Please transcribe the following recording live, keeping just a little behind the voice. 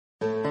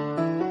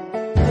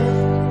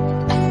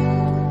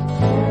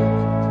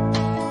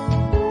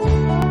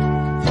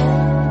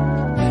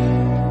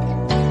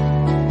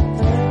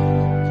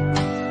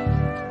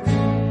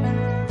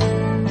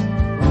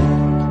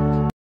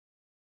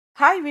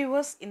Hi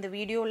viewers, இந்த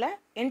வீடியோல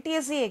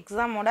NTSE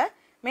exam ஓட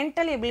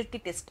mental ability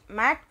test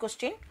math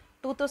question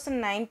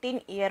 2019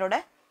 இயரோட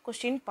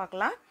question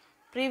பார்க்கலாம்.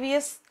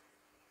 previous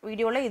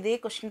வீடியோல இதே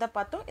question தான்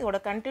பார்த்தோம். இதோட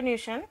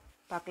continuation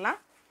பார்க்கலாம்.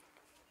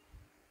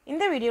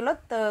 இந்த வீடியோல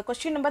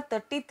question number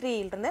 33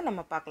 இலிருந்து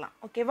நம்ம பார்க்கலாம்.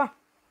 ஓகேவா?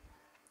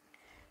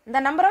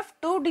 The number of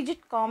two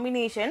digit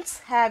combinations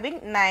having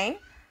 9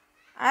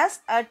 as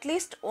at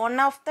least one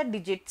of the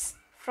digits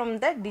from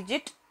the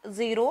digit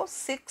 0,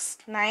 6,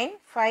 9,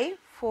 5,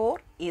 4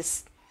 is.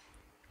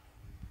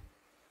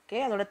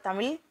 Okay, அதோட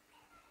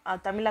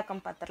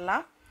தமிழாக்கம்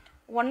பார்த்துடலாம்.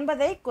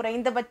 9ஐ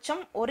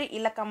குறைந்தபட்சம் ஒரு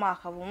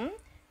இலக்கமாகவும்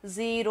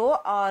 0,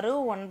 6,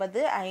 9,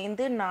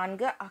 5,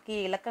 4 ஆகிய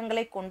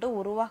இலக்கங்களை கொண்டு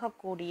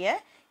உருவாகக்கூடிய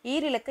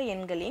ஈரிலக்க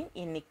எண்களின்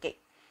எண்ணிக்கை.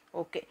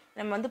 ஓகே,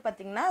 நம்ம வந்து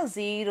பார்த்திங்கன்னா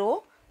 0,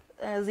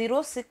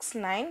 0, 6,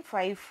 9,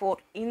 5, 4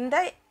 இந்த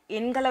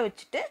எண்களை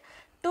வச்சுட்டு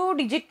 2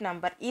 digit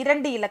நம்பர்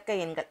 2 இலக்க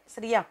எண்கள்,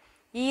 சரியா?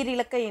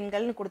 ஈரிலக்க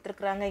எண்கள்னு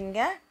கொடுத்துருக்குறாங்க.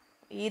 இங்கே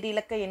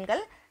ஈரிலக்க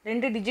எண்கள்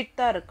 2 டிஜிட்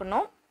தான்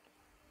இருக்கணும்.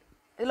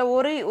 இதில்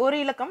ஒரு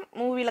இலக்கம்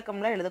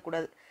மூவிலக்கம்லாம்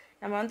எழுதக்கூடாது.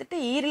 நம்ம வந்துட்டு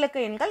ஈரிலக்க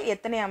எண்கள்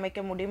எத்தனை அமைக்க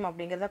முடியும்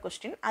அப்படிங்கிறத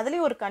கொஸ்டின்.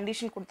 அதுலேயும் ஒரு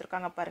கண்டிஷன்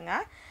கொடுத்துருக்காங்க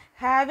பாருங்கள்.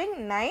 Having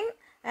 9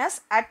 as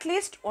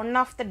at least one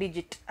of the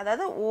digit,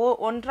 அதாவது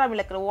ஒன்றாம்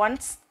இலக்கம்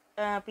once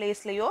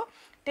பிளேஸ்லையோ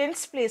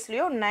tense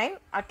பிளேஸ்லையோ 9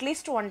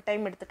 at least one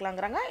time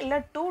எடுத்துக்கலாங்கிறாங்க. இல்லை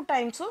 2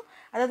 டைம்ஸும்,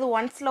 அதாவது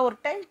ஒன்ஸில் ஒரு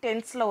டைம்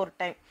டென்ஸில் ஒரு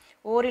டைம்,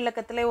 ஓர்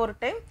இலக்கத்தில் ஒரு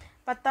டைம்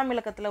 10ஆம்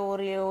இலக்கத்தில்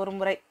ஒரு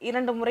முறை,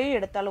 2 முறையும்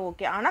எடுத்தாலும்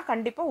ஓகே. ஆனால்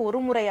கண்டிப்பாக ஒரு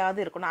முறையாவது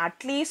இருக்கணும்.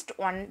 At least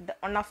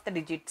one of the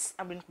digits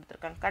அப்படின்னு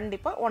கொடுத்துருக்காங்க.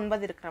 கண்டிப்பாக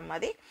 9 இருக்கிற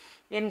மாதிரி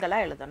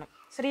எண்களாக எழுதணும்,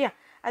 சரியா?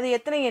 அது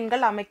எத்தனை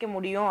எண்கள் அமைக்க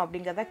முடியும்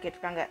அப்படிங்கிறத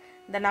கேட்டிருக்காங்க.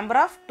 The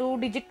number of 2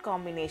 digit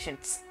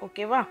combinations.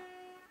 ஓகேவா?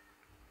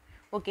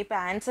 ஓகே, இப்போ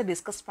ஆன்சர்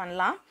டிஸ்கஸ்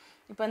பண்ணலாம்.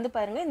 இப்போ வந்து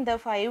பாருங்கள், இந்த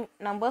 5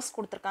 நம்பர்ஸ்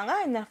கொடுத்துருக்காங்க.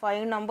 இந்த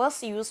 5 நம்பர்ஸ்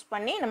யூஸ்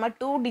பண்ணி நம்ம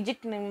 2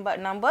 digit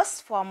நம்பர்ஸ்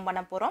ஃபார்ம்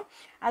பண்ண போகிறோம்.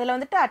 அதில்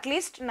வந்துட்டு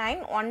அட்லீஸ்ட்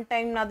 9 ஒன்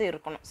டைம்னாவது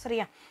இருக்கணும்,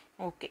 சரியா?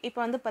 ஓகே, இப்போ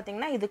வந்து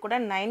பார்த்திங்கன்னா இது கூட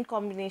 9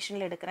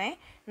 காம்பினேஷனில் எடுக்கிறேன்.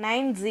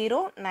 9,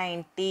 0,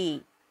 90.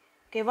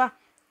 ஓகேவா?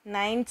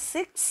 9,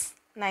 6,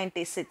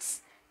 96.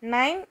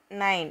 9,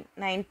 9,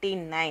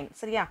 99.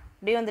 சரியா?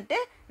 இப்படி வந்துட்டு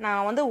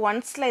நான் வந்து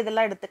ஒன்ஸில்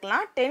இதெல்லாம்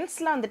எடுத்துக்கலாம்.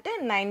 டென்ஸில் வந்துட்டு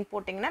 9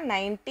 போட்டிங்கன்னா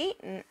 90,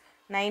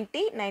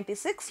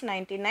 96,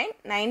 99,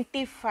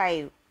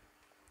 95,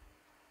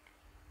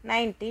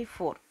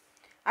 94.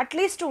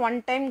 அட்லீஸ்ட் ஒன்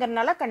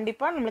டைம்ங்கிறனால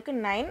கண்டிப்பாக நம்மளுக்கு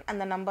 9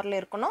 அந்த நம்பரில்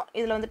இருக்கணும்.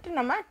 இதில் வந்துட்டு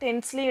நம்ம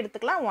டென்ஸ்லேயும்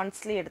எடுத்துக்கலாம்,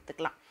 ஒன்ஸ்லேயும்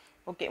எடுத்துக்கலாம்.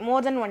 ஓகே,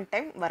 மோர் தென் ஒன்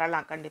டைம்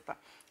வரலாம் கண்டிப்பாக.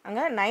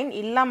 அங்கே 9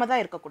 இல்லாமல்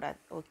தான் இருக்கக்கூடாது.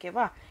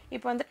 ஓகேவா?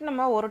 இப்போ வந்துட்டு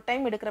நம்ம ஒரு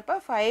டைம் எடுக்கிறப்ப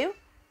 5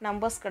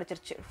 நம்பர்ஸ்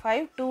கிடச்சிருச்சு.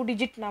 5 2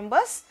 digit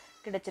நம்பர்ஸ்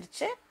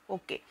கிடச்சிருச்சு.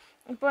 ஓகே,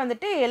 இப்போ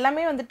வந்துட்டு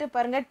எல்லாமே வந்துட்டு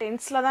பாருங்கள்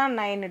டென்ஸில் தான்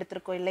 9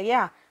 எடுத்திருக்கோம்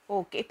இல்லையா?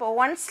 ஓகே, இப்போ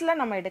ஒன்ஸில்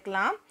நம்ம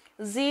எடுக்கலாம்.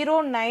 0,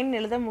 9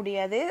 எழுத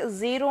முடியாது.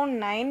 0,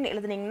 9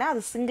 எழுதுனீங்கன்னா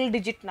அது சிங்கிள்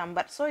டிஜிட்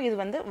நம்பர், ஸோ இது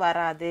வந்து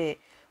வராது.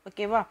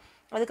 ஓகேவா?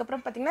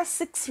 அதுக்கப்புறம் பார்த்திங்கன்னா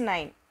 6,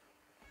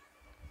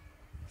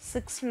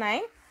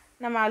 9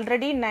 நம்ம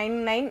ஆல்ரெடி 9,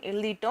 9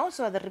 எழுதிட்டோம்,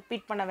 ஸோ அதை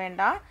ரிப்பீட் பண்ண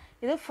வேண்டாம்.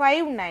 இது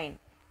 5, 9.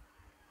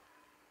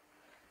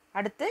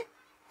 அடுத்து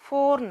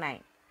 4,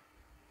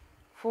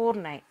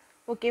 9.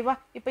 ஓகேவா?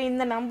 இப்போ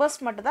இந்த நம்பர்ஸ்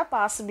மட்டும் தான்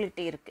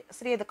பாசிபிலிட்டி இருக்குது.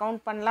 சரி, இதை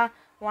கவுண்ட் பண்ணலாம்.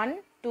 1,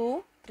 2,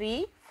 3,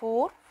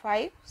 4,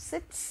 5,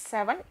 6,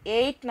 7,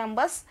 8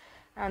 நம்பர்ஸ்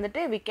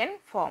வந்துட்டு we can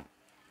form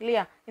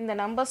இல்லையா? இந்த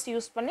நம்பர்ஸ்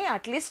யூஸ் பண்ணி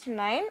அட்லீஸ்ட்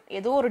 9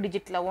 ஏதோ ஒரு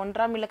டிஜிட்டில்,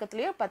 ஒன்றாம்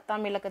இலக்கத்துலேயோ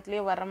 10ஆம்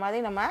இலக்கத்துலேயோ வர்ற மாதிரி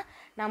நம்ம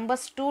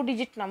நம்பர்ஸ் 2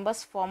 digit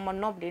நம்பர்ஸ் ஃபார்ம்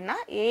பண்ணோம் அப்படின்னா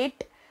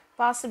 8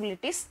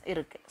 பாசிபிலிட்டிஸ்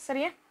இருக்குது,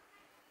 சரியா?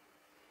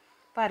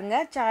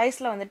 பாருங்கள்,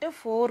 சாய்ஸில் வந்துட்டு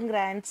 4ங்கிற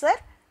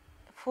ஆன்சர்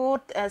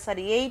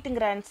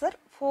 8ங்கிற ஆன்சர்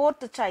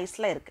 4th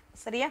சாய்ஸில் இருக்குது,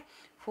 சரியா?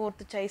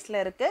 4th சாய்ஸில்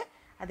இருக்குது.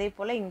 அதே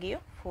போல்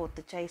இங்கேயும் 4th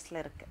சாய்ஸில்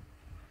இருக்குது.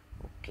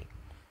 ஓகே,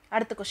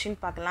 அடுத்த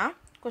கொஷின் பார்க்கலாம்.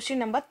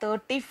 Question number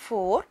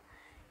 34.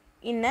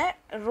 In a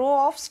row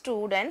of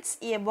students,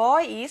 a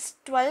boy is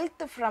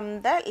 12th from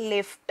the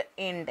left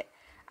end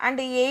and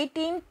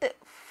 18th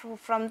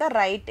from the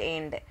right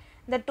end.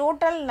 The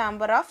total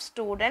number of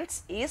students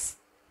is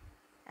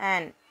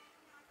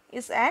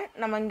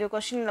நம்ம இங்கே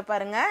கொஷினில்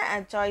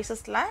பாருங்கள்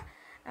சாய்ஸஸ்லாம்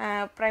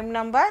prime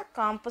number,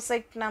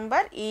 composite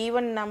number,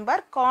 even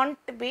number,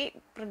 Gantt B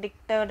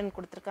ப்ரிடிக்டட்னு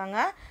கொடுத்துருக்காங்க.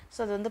 So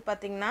அது வந்து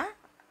பார்த்திங்கன்னா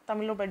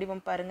தமிழோட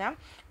வடிவம் பாருங்கள்.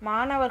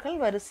 மாணவர்கள்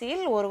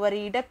வரிசையில் ஒருவர்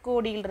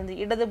இடக்கோடியிலிருந்து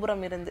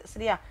இடதுபுறம் இருந்து,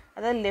 சரியா?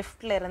 அதாவது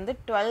லெஃப்டில் இருந்து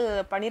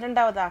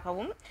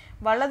 12வதாகவும்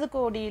வலது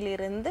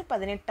கோடியிலிருந்து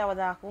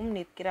 18வதாகவும்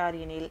நிற்கிறார்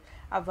எனில்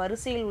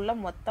அவ்வரிசையில் உள்ள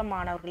மொத்த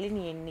மாணவர்களின்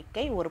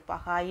எண்ணிக்கை ஒரு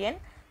பகாயன்,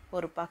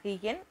 ஒரு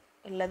பகியன்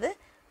அல்லது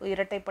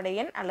இரட்டைப்படை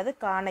எண் அல்லது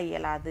காண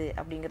இயலாது.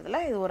 அப்படிங்கிறதுல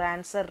இது ஒரு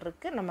ஆன்சர்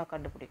இருக்குது, நம்ம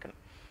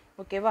கண்டுபிடிக்கணும்.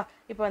 ஓகேவா?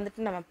 இப்போ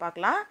வந்துட்டு நம்ம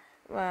பார்க்கலாம்.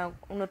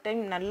 இன்னொரு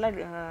டைம் நல்லா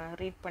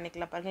ரீட்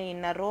பண்ணிக்கலாம் பாருங்கள்.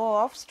 இன் அ row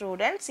of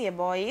students a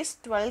boy is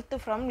 12th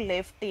from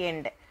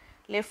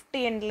left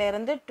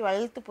எண்ட்லேருந்து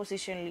 12th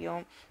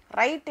பொசிஷன்லேயும்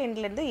right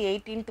எண்ட்லேருந்து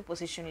 18th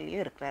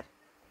பொசிஷன்லேயும் இருக்கிறார்.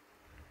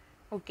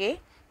 ஓகே,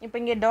 இப்போ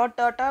இங்கே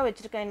டாட்டாக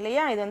வச்சுருக்கேன்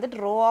இல்லையா? இது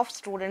வந்துட்டு ரோ ஆஃப்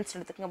ஸ்டூடெண்ட்ஸ்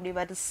எடுத்துக்கோங்க. அப்படி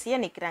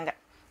வரிசையாக நிற்கிறாங்க.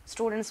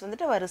 ஸ்டூடெண்ட்ஸ்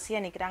வந்துட்டு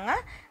வரிசையாக நிற்கிறாங்க.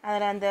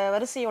 அதில் அந்த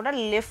வரிசையோட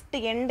லெஃப்ட்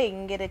எண்டு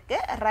எங்கே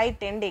இருக்குது,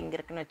 ரைட் எண்டு எங்கே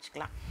இருக்குதுன்னு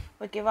வச்சுக்கலாம்.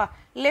 ஓகேவா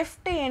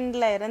லெஃப்ட்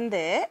எண்டில்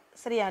இருந்து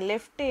சரியா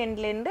லெஃப்ட்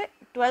எண்ட்லேருந்து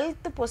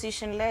 12th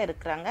பொசிஷனில்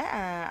இருக்கிறாங்க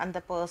அந்த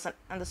பர்சன்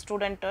அந்த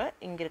ஸ்டூடெண்ட்டு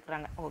இங்கே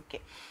இருக்கிறாங்க ஓகே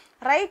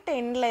ரைட்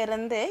எண்டில்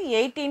இருந்து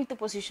 18th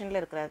பொசிஷனில்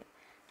இருக்கிறாரு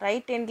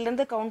ரைட்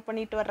எண்ட்லேருந்து கவுண்ட்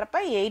பண்ணிட்டு வர்றப்ப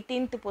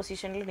 18th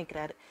பொசிஷனில்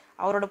நிற்கிறாரு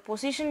அவரோட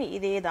பொசிஷன்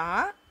இதே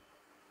தான்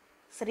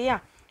சரியா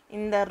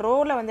இந்த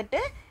ரோவில் வந்துட்டு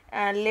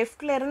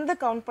லெஃப்ட்லேருந்து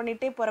கவுண்ட்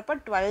பண்ணிகிட்டே போகிறப்ப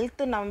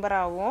 12th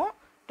நம்பராகவும்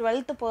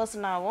 12th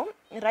பர்சனாகவும்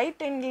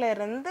ரைட் எண்டில்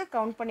இருந்து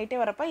கவுண்ட் பண்ணிகிட்டே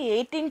வரப்போ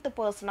 18th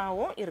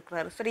பர்சனாகவும்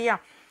இருக்கிறாரு சரியா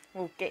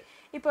ஓகே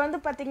இப்போ வந்து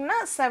பார்த்திங்கன்னா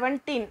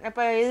 17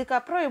 இப்போ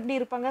இதுக்கப்புறம் எப்படி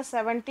இருப்பாங்க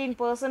 17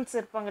 பர்சன்ஸ்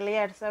இருப்பாங்க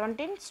இல்லையா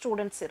 17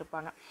 ஸ்டூடெண்ட்ஸ்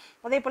இருப்பாங்க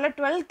அதே போல்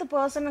 12th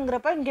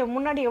பர்சனுங்கிறப்ப இங்கே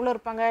முன்னாடி எவ்வளோ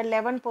இருப்பாங்க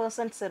 11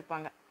 பர்சன்ஸ்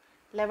இருப்பாங்க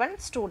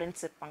 11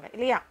 ஸ்டூடெண்ட்ஸ் இருப்பாங்க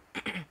இல்லையா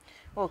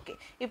ஓகே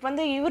இப்போ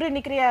வந்து இவர்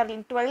நிற்கிற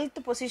 12th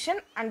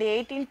position and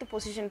 18th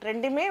position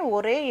ரெண்டுமே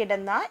ஒரே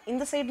இடம் தான்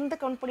இந்த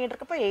சைடுலேருந்து கவுண்ட் பண்ணிட்டு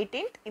இருக்கப்போ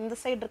 18th இந்த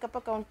சைடு இருக்கப்போ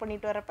கவுண்ட்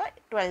பண்ணிட்டு வரப்போ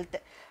 12th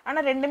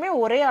ஆனால் ரெண்டுமே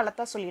ஒரே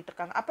ஆளத்தான் சொல்லிட்டு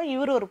இருக்காங்க அப்போ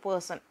இவர் ஒரு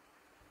பர்சன்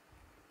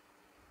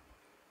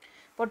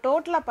இப்போ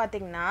டோட்டலாக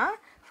பார்த்தீங்கன்னா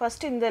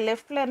ஃபஸ்ட்டு இந்த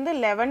லெஃப்ட்லேருந்து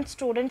 11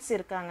 ஸ்டூடெண்ட்ஸ்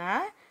இருக்காங்க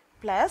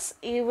ப்ளஸ்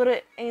இவர்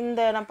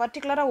இந்த நான்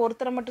பர்டிகுலராக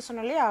ஒருத்தரை மட்டும்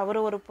சொன்னோம் இல்லையா அவர்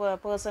ஒரு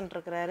பர்சன்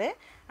இருக்கிறாரு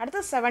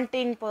அடுத்து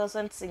 17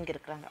 பர்சன்ஸ் இங்கே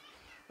இருக்கிறாங்க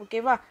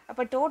ஓகேவா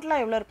அப்போ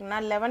டோட்டலாக எவ்வளோ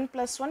இருக்குன்னா 11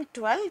 + 1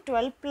 12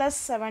 12 +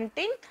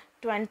 17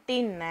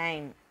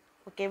 29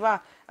 ஓகேவா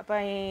அப்போ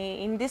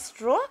in this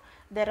row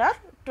there are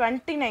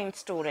 29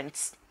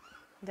 students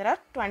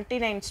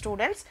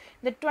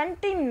இந்த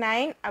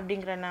 29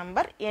 அப்படிங்கிற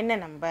நம்பர் என்ன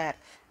நம்பர்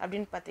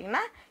அப்படின்னு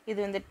பார்த்தீங்கன்னா இது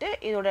வந்துட்டு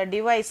இதோட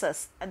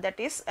டிவைசஸ்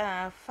தட் இஸ்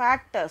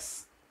ஃபேக்டர்ஸ்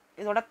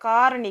இதோட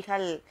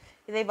காரணிகள்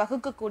இதை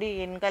வகுக்கக்கூடிய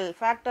எண்கள்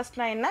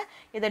ஃபேக்டர்ஸ்னால் என்ன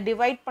இதை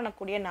டிவைட்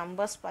பண்ணக்கூடிய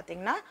நம்பர்ஸ்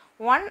பார்த்தீங்கன்னா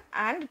 1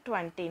 and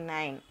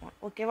 29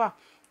 ஓகேவா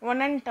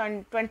 1 and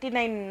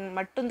 29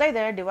 மட்டும்தான்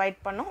இதை டிவைட்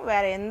பண்ணும்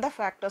வேறு எந்த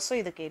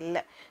ஃபேக்டர்ஸும் இதுக்கு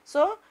இல்லை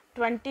so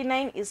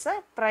 29 is a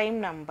prime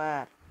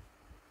number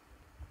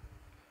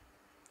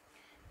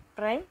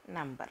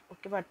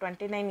ஓகேவா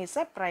 29 இஸ்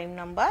அ ப்ரைம்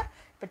நம்பர்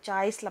இப்போ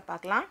சாய்ஸில்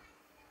பார்க்கலாம்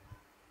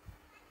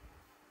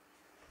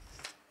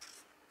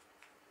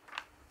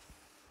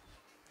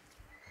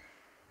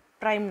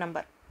ப்ரைம்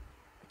நம்பர்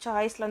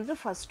சாய்ஸில் வந்து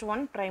ஃபர்ஸ்ட்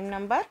ஒன் ப்ரைம்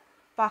நம்பர்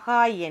பகா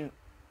எண்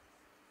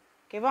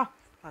ஓகேவா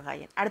பகா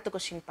எண் அடுத்த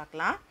கொஸ்டின்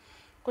பார்க்கலாம்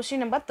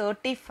question number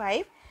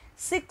 35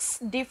 6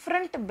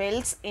 different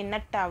bells in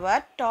a tower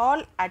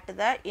toll at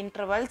the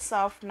intervals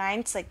of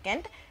 9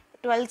 seconds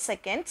 12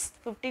 seconds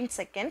 15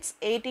 seconds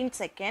 18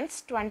 seconds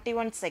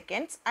 21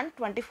 seconds and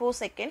 24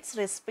 seconds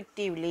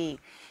respectively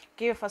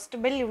okay first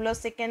bell இவ்வளோ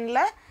செகண்டில்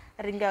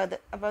ரிங் ஆகுது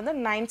அப்போ வந்து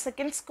 9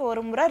 செகண்ட்ஸ்க்கு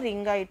ஒரு முறை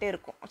ரிங் ஆகிட்டே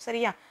இருக்கும்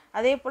சரியா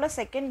அதே போல்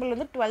செகண்ட் பெல்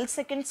வந்து 12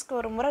 செகண்ட்ஸ்க்கு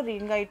ஒரு முறை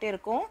ரிங் ஆகிட்டே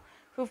இருக்கும்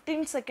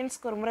 15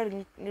 செகண்ட்ஸ்க்கு ஒரு முறை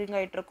ரிங்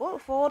ஆகிட்டு இருக்கும்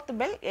 4th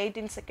பெல்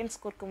 18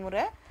 செகண்ட்ஸ்க்கு ஒரு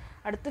முறை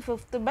அடுத்து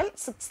 5th பெல்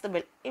 6th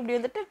பெல் இப்படி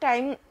வந்துட்டு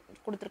டைம்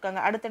கொடுத்துருக்காங்க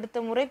அடுத்தடுத்த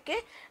முறைக்கு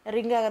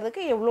ரிங்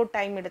ஆகிறதுக்கு எவ்வளோ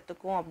டைம்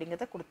எடுத்துக்கும்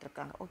அப்படிங்கிறத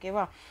கொடுத்துருக்காங்க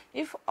ஓகேவா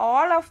if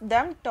all of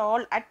them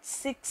doll at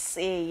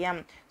 6 AM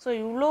so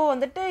இவ்வளோ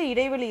வந்துட்டு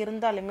இடைவெளி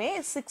இருந்தாலுமே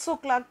 6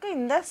 o'clock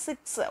இந்த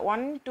 6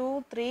 1 2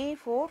 3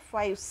 4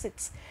 5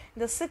 6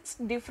 இந்த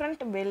 6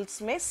 different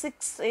பெல்ஸுமே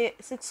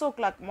 6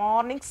 o'clock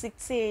morning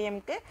 6 AM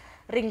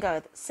ring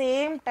ஆகுது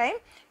சேம் டைம்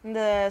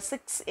இந்த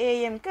 6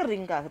 AM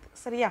ரிங் ஆகுது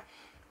சரியா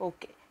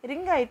ஓகே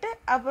ரிங் ஆகிட்டு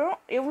அப்புறம்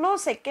எவ்வளோ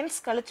செகண்ட்ஸ்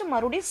கழித்து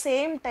மறுபடியும்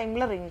சேம்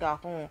டைமில் ரிங்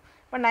ஆகும்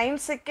இப்போ 9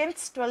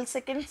 செகண்ட்ஸ் 12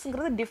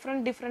 செகண்ட்ஸுங்கிறது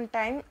டிஃப்ரெண்ட்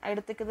டைம்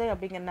எடுத்துக்குது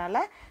அப்படிங்கிறனால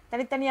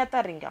தனித்தனியாக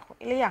தான் ரிங் ஆகும்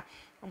இல்லையா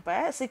இப்போ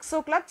 6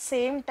 o'clock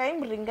சேம் டைம்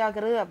ரிங்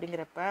ஆகுது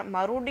அப்படிங்கிறப்ப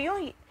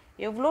மறுபடியும்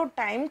எவ்வளோ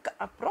டைமுக்கு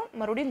அப்புறம்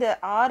மறுபடியும் இந்த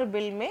 6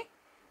 பெல்லுமே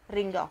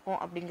ரிங் ஆகும்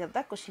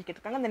அப்படிங்கிறத கொஸ்டின்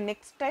கேட்டிருக்காங்க இந்த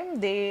next time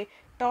they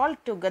doll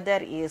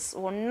together is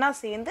ஒன்றா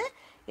சேர்ந்து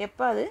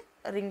எப்போ அது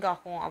ரிங்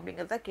ஆகும்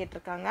அப்படிங்கிறத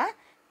கேட்டிருக்காங்க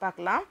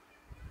பார்க்கலாம்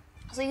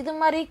ஸோ இது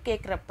மாதிரி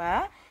கேட்குறப்ப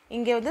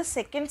இங்கே வந்து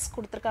செகண்ட்ஸ்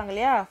கொடுத்துருக்காங்க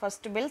இல்லையா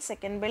first bell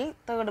second bell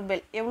third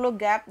bell எவ்வளோ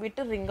கேப்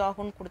விட்டு ரிங்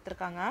ஆகும்னு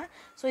கொடுத்துருக்காங்க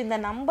ஸோ இந்த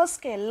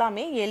நம்பர்ஸ்க்கு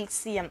எல்லாமே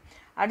எல்சிஎம்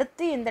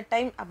அடுத்து இந்த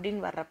டைம்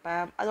அப்படின்னு வர்றப்ப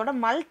அதோட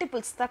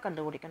மல்டிபிள்ஸ் தான்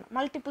கண்டுபிடிக்கணும்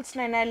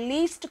மல்டிபிள்ஸ்னால் என்ன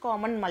லீஸ்ட்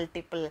காமன்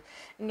மல்டிபிள்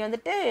இங்கே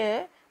வந்துட்டு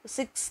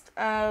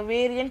 6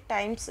 வேரியன்ட்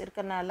டைம்ஸ்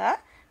இருக்கிறனால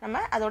நம்ம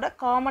அதோட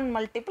காமன்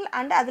மல்டிபிள்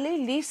அண்ட்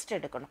அதுலேயும் லீஸ்ட்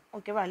எடுக்கணும்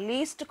ஓகேவா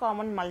லீஸ்ட்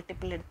காமன்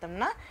மல்டிபிள்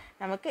எடுத்தோம்னா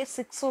நமக்கு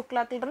 6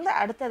 o'clockலேருந்து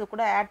அடுத்து அது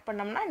கூட ஆட்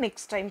பண்ணோம்னா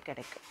நெக்ஸ்ட் டைம்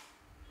கிடைக்கும்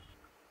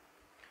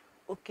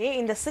ஓகே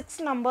இந்த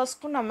 6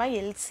 நம்பர்ஸ்க்கும் நம்ம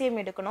எல்சிஎம்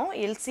எடுக்கணும்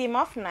எல்சிஎம்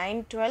ஆஃப்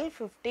 9 12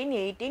 15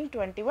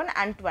 18 21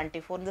 அண்ட்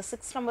 24 இந்த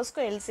 6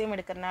 நம்பர்ஸ்க்கும் எல்சிஎம்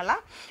எடுக்கிறனால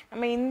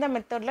நம்ம இந்த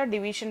மெத்தடில்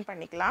டிவிஷன்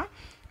பண்ணிக்கலாம்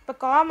இப்போ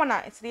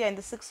காமனாக சரியா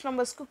இந்த 6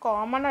 நம்பர்ஸ்க்கு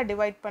காமனாக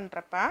டிவைட்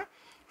பண்ணுறப்ப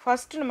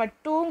ஃபஸ்ட்டு நம்ம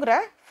 2ங்கிற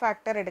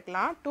ஃபேக்டர்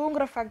எடுக்கலாம்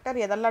 2ங்கிற ஃபேக்டர்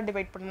எதெல்லாம்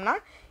டிவைட் பண்ணோம்னா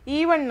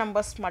ஈவன்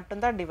நம்பர்ஸ்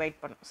மட்டும்தான் டிவைட்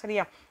பண்ணும்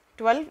சரியா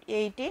 12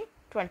 18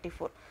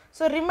 24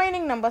 ஸோ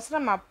ரிமைனிங் நம்பர்ஸ்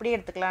நம்ம அப்படியே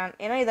எடுத்துக்கலாம்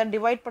ஏன்னா இதை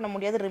டிவைட் பண்ண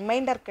முடியாது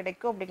ரிமைண்டர்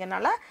கிடைக்கும்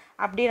அப்படிங்கிறனால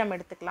அப்படியே நம்ம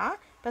எடுத்துக்கலாம்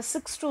இப்போ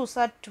 6 2s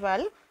are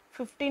 12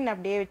 15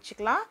 அப்படியே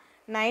வச்சுக்கலாம்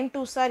 9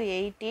 2s are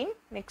 18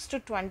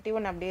 நெக்ஸ்ட்டு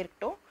 21 அப்படியே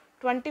இருக்கட்டும்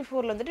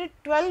 24 வந்துட்டு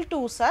 12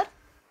 2s are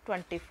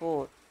 24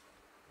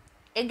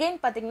 again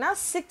பார்த்தீங்கன்னா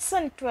 6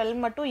 and 12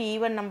 மட்டும்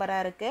ஈவன்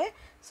நம்பராக இருக்குது.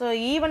 ஸோ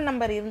ஈவன்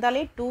நம்பர்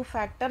இருந்தாலே 2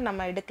 ஃபேக்டர்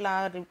நம்ம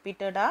எடுக்கலாம்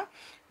ரிப்பீட்டடாக.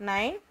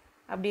 9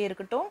 அப்படியே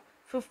இருக்கட்டும்,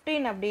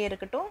 15 அப்படியே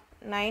இருக்கட்டும்,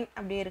 9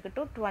 அப்படியே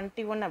இருக்கட்டும்,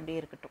 21 அப்படியே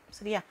இருக்கட்டும்.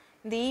 சரியா?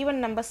 இந்த ஈவன்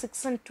நம்பர்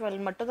 6 and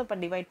 12 மட்டும் தான் இப்போ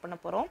டிவைட் பண்ண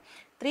போகிறோம்.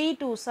 3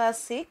 2s are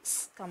 6,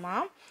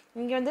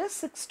 இங்கே வந்து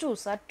 6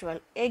 2s are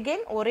 12.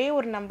 எகெயின் ஒரே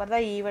ஒரு நம்பர்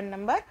தான் ஈவன்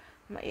நம்பர்.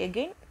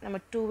 எகெயின் நம்ம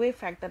 2வே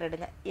ஃபேக்டர்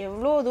எடுங்க.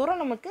 எவ்வளோ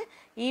தூரம் நமக்கு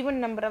ஈவன்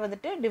நம்பரை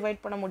வந்துட்டு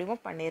டிவைட் பண்ண முடியுமோ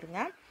பண்ணிடுங்க.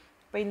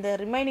 இப்போ இந்த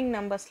ரிமைனிங்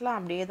நம்பர்ஸ்லாம்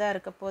அப்படியே தான்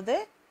இருக்க போது.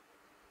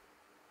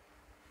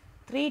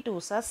 3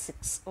 2s are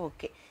 6.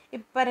 ஓகே,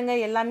 இப்போ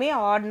பாருங்கள் எல்லாமே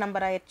ஆட்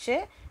நம்பர் ஆயிடுச்சு.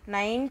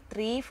 9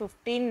 3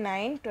 15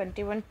 9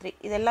 21 3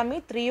 இது எல்லாமே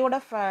 3யோட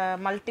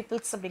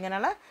மல்டிபிள்ஸ்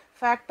அப்படிங்கிறனால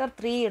ஃபேக்டர்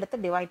 3 எடுத்து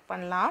டிவைட்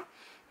பண்ணலாம்.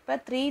 இப்போ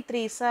 3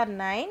 3s are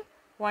 9,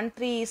 1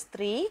 3 is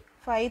 3,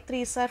 5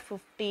 3s are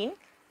 15,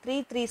 3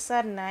 3s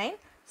are 9,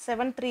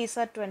 7 3s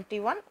are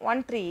 21,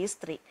 1 3 is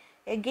 3.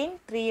 Again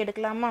 3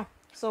 எடுக்கலாமா?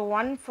 ஸோ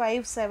 1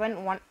 5 7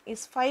 1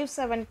 இஸ் 5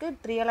 7க்கு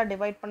 3யால்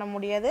டிவைட் பண்ண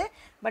முடியாது.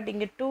 பட்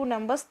இங்கே 2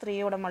 நம்பர்ஸ்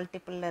 3யோட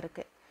மல்டிப்பிளில்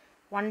இருக்குது.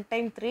 1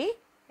 டைம் 3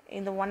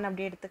 இந்த 1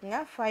 அப்படியே எடுத்துக்கோங்க.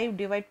 5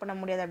 டிவைட் பண்ண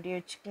முடியாது அப்படியே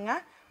வச்சுக்கோங்க.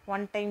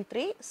 1 டைம்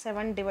 3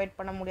 7 டிவைட்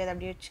பண்ண முடியாது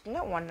அப்படியே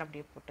வச்சுக்கோங்க. 1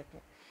 அப்படியே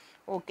போட்டுக்கோங்க.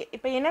 ஓகே,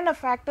 இப்போ என்னென்ன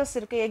ஃபேக்டர்ஸ்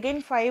இருக்குது?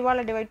 எகெயின்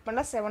 5ஆல் டிவைட்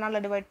பண்ணலாம்,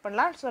 7ஆல் டிவைட்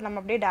பண்ணலாம். ஸோ நம்ம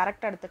அப்படியே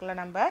டேரெக்டாக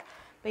எடுத்துக்கலாம் நம்ம.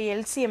 இப்போ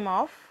LCM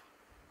of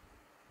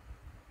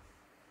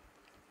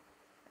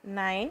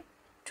 9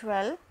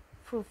 12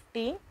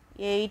 15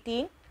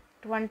 18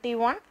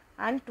 21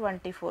 and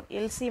 24.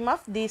 LCM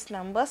of these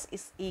numbers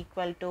is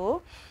equal to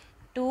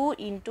 2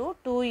 into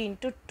 2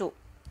 into 2.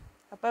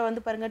 அப்போ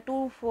வந்து பாருங்க 2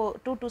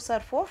 2s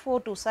are 4, 4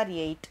 2s are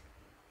 8.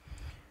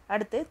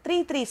 அடுத்து 3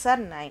 3s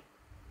are 9.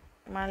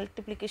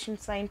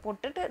 மல்டிப்ளிகேஷன் சைன்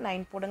போட்டுட்டு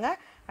 9 போடுங்க.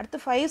 அடுத்து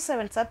 5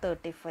 7s are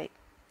 35.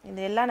 இந்த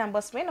எல்லா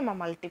நம்பர்ஸுமே நம்ம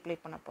மல்டிப்ளை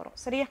பண்ண போகிறோம்.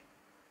 சரியா?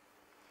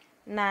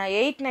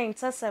 8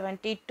 9s are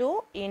 72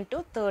 into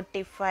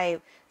 35.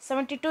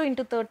 72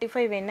 into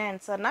 35 என்ன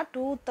ஆன்சர்னா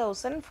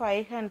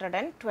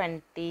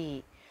 2520.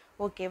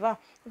 ஓகேவா?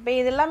 இப்போ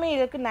இது எல்லாமே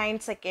இதுக்கு 9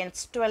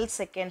 செகண்ட்ஸ் 12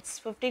 செகண்ட்ஸ்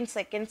 15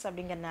 செகண்ட்ஸ்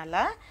அப்படிங்கிறனால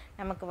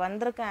நமக்கு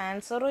வந்திருக்க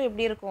ஆன்சரும்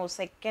எப்படி இருக்கும்?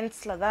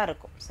 செகண்ட்ஸில் தான்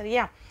இருக்கும்.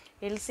 சரியா?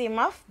 LCM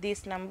of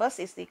these numbers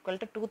is equal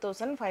to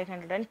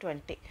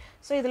 2520.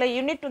 So இதில்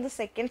யூனிட் வந்து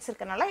செகண்ட்ஸ்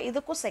இருக்கனால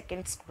இதுக்கும்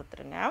செகண்ட்ஸ்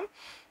கொடுத்துருங்க.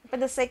 இப்போ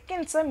இந்த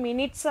செகண்ட்ஸை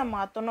மினிட்ஸை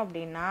மாற்றணும்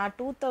அப்படின்னா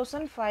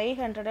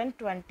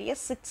 2520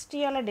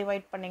 60ஆல்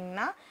டிவைட்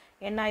பண்ணிங்கன்னா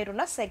என்ன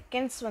ஆயிரும்னா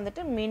செகண்ட்ஸ்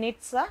வந்துட்டு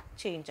மினிட்ஸாக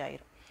சேஞ்ச்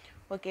ஆயிரும்.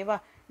 ஓகேவா?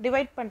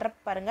 டிவைட் பண்ணுறப்ப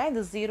பாருங்கள்,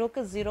 இது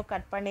 0க்கு 0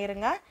 கட்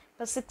பண்ணிடுங்க.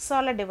 இப்போ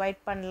 6ஆல் டிவைட்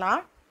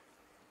பண்ணலாம்.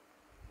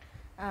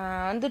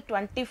 வந்து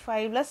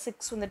 25ல்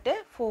 6 வந்துட்டு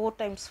 4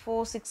 times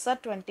 4 6 are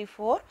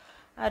 24.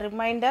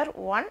 ரிமைண்டர்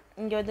 1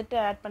 இங்கே வந்துட்டு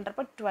ஆட்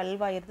பண்ணுறப்ப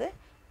 12 ஆயிடுது.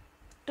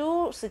 2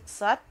 6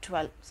 are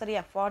 12.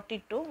 சரியா?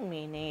 42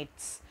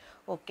 minutes.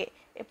 ஓகே,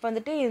 இப்போ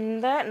வந்துட்டு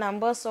இந்த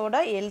நம்பர்ஸோட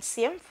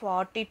எல்சிஎம்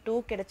 42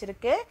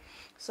 கிடச்சிருக்கு.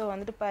 ஸோ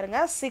வந்துட்டு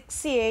பாருங்கள்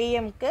 6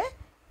 AM-க்கு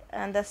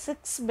அந்த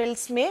 6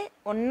 பெல்ஸுமே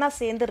ஒன்றா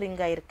சேர்ந்து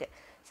ரிங் ஆகிருக்கு.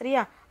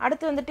 சரியா?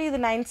 அடுத்து வந்துட்டு இது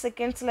 9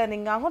 செகண்ட்ஸில்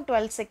ரிங் ஆகும்,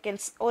 12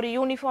 செகண்ட்ஸ் ஒரு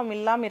யூனிஃபார்ம்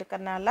இல்லாமல்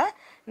இருக்கிறனால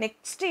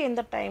நெக்ஸ்ட்டு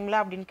எந்த டைமில்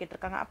அப்படின்னு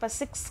கேட்டிருக்காங்க. அப்போ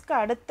 6க்கு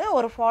அடுத்து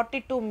ஒரு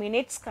 42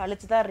 minutes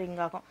கழிச்சு தான் ரிங்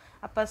ஆகும்.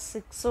 அப்போ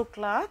 6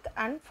 o'clock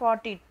and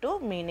 42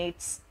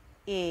 minutes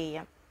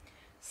AM.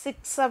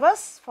 6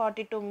 hours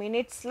 42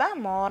 minutes-ல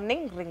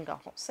morning ring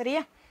ஆகும்.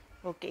 சரியா?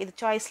 ஓகே, இது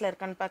சாய்ஸில்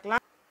இருக்கான்னு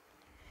பார்க்கலாம்.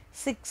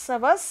 6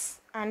 hours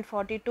and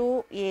 42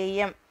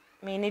 AM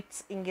minutes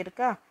இங்கே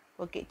இருக்கா?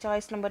 Okay,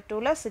 choice number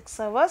 2ல 6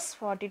 hours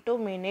 42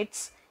 minutes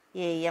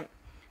AM.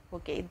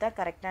 Okay, இதுதான்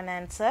கரெக்டான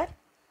ஆன்சர்.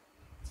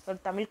 ஒரு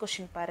தமிழ்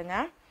கொஷின்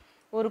பாருங்கள்.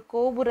 ஒரு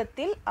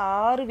கோபுரத்தில்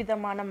 6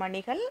 விதமான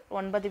மணிகள்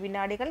 9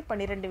 வினாடிகள்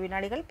 12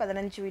 வினாடிகள்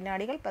 15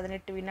 வினாடிகள்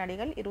 18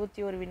 வினாடிகள்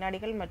 21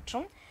 வினாடிகள்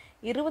மற்றும்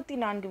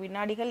 24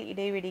 வினாடிகள்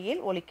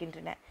இடைவெளியில்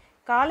ஒலிக்கின்றன.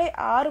 காலை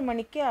 6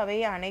 மணிக்கு அவை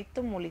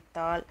அனைத்தும்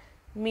ஒலித்தால்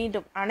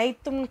மீண்டும்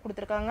அனைத்தும்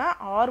கொடுத்துருக்காங்க.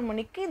 6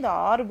 மணிக்கு இந்த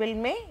 6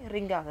 பெல்மே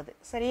ரிங் ஆகுது.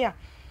 சரியா?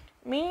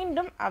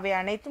 மீண்டும் அவை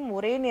அனைத்தும்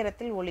ஒரே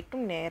நேரத்தில்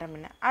ஒலிக்கும் நேரம்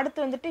என்ன? அடுத்து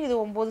வந்துட்டு இது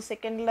 9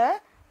 செகண்டில்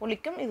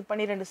ஒலிக்கும், இது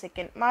 12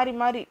 செகண்ட், மாறி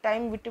மாறி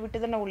டைம் விட்டு விட்டு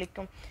தானே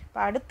ஒலிக்கும். இப்போ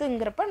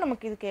அடுத்துங்கிறப்ப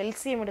நமக்கு இதுக்கு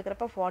எல்சிஎம்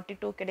எடுக்கிறப்ப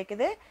 42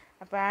 கிடைக்குது.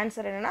 அப்போ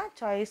ஆன்சர் என்னென்னா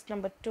சாய்ஸ்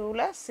நம்பர்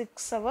 2ல்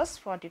 6 hours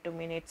 42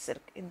 minutes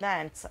இருக்குது. இதுதான்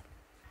answer.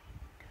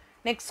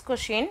 Next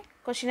question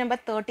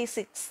number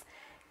 36.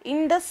 In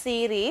the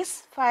series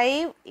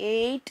 5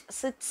 8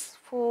 6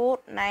 4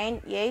 9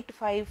 8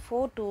 5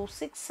 4 2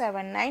 6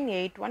 7 9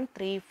 8 1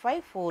 3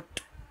 5 4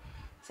 2.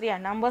 சரியா?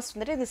 நம்பர்ஸ்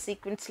வந்துட்டு இது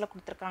சீக்வென்ஸில்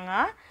கொடுத்துருக்காங்க.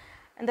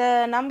 இந்த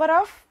number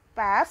of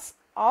purse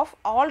of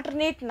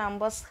alternate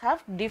numbers have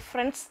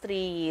difference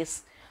 3 years.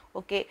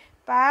 Okay,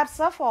 purse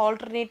of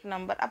alternate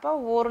number. அப்போ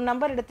ஒரு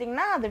நம்பர்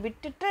எடுத்திங்கன்னா அதை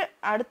விட்டுட்டு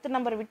அடுத்த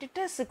நம்பர்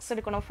விட்டுட்டு 6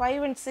 எடுக்கணும்.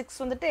 5 and 6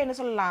 வந்துட்டு என்ன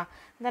சொல்லலாம்?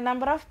 இந்த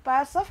number of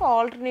purse of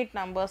alternate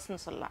நம்பர்ஸ்னு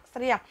சொல்லலாம்.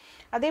 சரியா?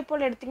 அதே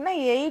போல் எடுத்திங்கன்னா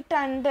 8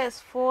 and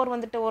 4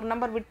 வந்துட்டு ஒரு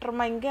நம்பர்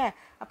விட்டுருமா இங்கே?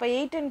 அப்போ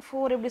 8 and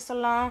 4 எப்படி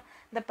சொல்லலாம்?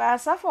 இந்த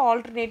பேர்ஸ் ஆஃப்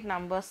ஆல்டர்னேட்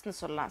நம்பர்ஸ்னு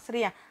சொல்லலாம்.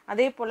 சரியா?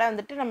 அதே போல்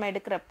வந்துட்டு நம்ம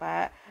எடுக்கிறப்ப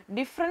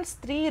டிஃப்ரென்ஸ்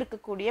 3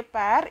 இருக்கக்கூடிய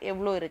பேர்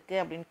எவ்வளோ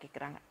இருக்குது அப்படின்னு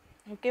கேட்குறாங்க.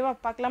 ஓகேவா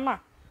பார்க்கலாமா?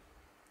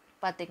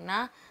 பார்த்திங்கன்னா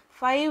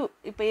 5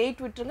 இப்போ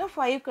 8 விட்டுருங்க,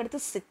 5க்கு அடுத்து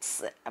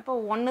 6, அப்போ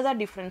 1 தான்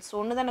டிஃப்ரென்ஸ்,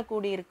 1 தானே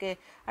கூடி இருக்குது.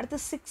 அடுத்து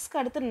 6க்கு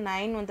அடுத்து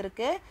 9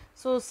 வந்திருக்கு.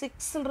 ஸோ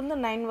 6லேருந்து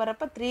 9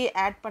 வரப்போ 3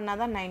 ஆட்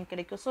பண்ணால் தான் 9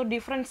 கிடைக்கும். ஸோ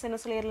டிஃப்ரென்ஸ் என்ன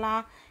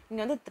சொல்லிடலாம்,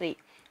 இங்கே வந்து 3.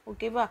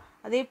 ஓகேவா?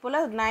 அதே போல்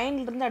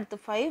 9லேருந்து அடுத்து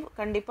 5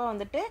 கண்டிப்பாக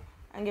வந்துட்டு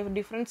அங்கே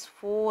டிஃப்ரென்ஸ்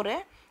 4.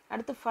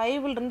 அடுத்து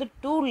 5லேருந்து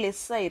 2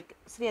 லெஸ் ஆகிருக்கு.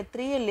 சரியா?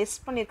 3 லெஸ்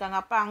பண்ணியிருக்காங்க.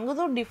 அப்போ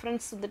அங்கேதும்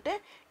டிஃப்ரென்ஸ் வந்துட்டு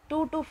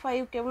 2 to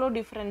 5க்கு எவ்வளோ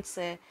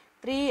டிஃப்ரென்ஸு,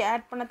 3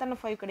 ஆட் பண்ணால் தானே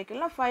 5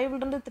 கிடைக்கும்ல.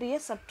 5லேருந்து 3யை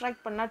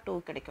சப்ட்ராக்ட் பண்ணால் 2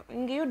 கிடைக்கும்.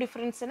 இங்கேயும்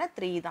டிஃப்ரென்ஸ் என்ன,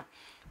 3 தான்.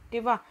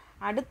 ஓகேவா?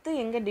 அடுத்து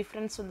எங்கே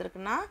டிஃப்ரென்ஸ்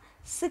வந்திருக்குன்னா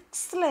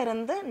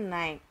 6லேருந்து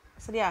 9.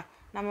 சரியா?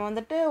 நம்ம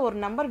வந்துட்டு ஒரு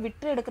நம்பர்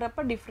விட்டு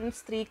எடுக்கிறப்ப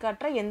டிஃப்ரென்ஸ் 3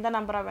 காட்டுற எந்த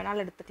நம்பராக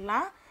வேணாலும்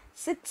எடுத்துக்கலாம்.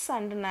 6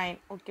 and 9.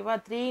 ஓகேவா?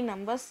 3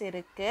 நம்பர்ஸ்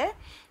இருக்குது.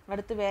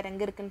 அடுத்து வேறு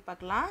எங்கே இருக்குதுன்னு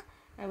பார்க்கலாம்.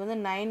 வந்து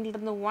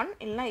 9லேருந்து 1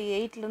 இல்லைனா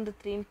 8லேருந்து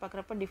 3ன்னு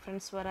பார்க்குறப்ப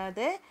டிஃப்ரென்ஸ்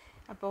வராது.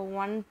 அப்போ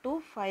 1 to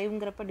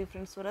 5ங்கிறப்ப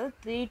டிஃப்ரென்ஸ் வராது.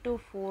 3 to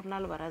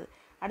 4னால் வராது.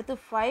 அடுத்து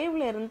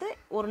 5லேருந்து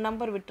ஒரு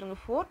நம்பர் விட்டுருங்க,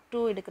 4, 2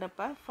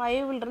 எடுக்கிறப்ப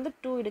 5லேருந்து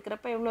 2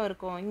 எடுக்கிறப்ப எவ்வளோ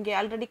இருக்கும், இங்கே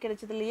ஆல்ரெடி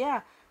கிடைச்சது இல்லையா.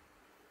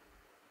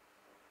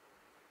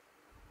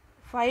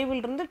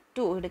 5லேருந்து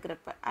 2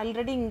 எடுக்கிறப்ப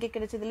ஆல்ரெடி இங்கே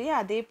கிடைச்சது இல்லையா,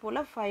 அதே போல்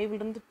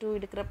 5லேருந்து 2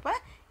 எடுக்கிறப்ப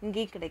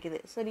இங்கேயும் கிடைக்குது.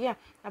 சரியா?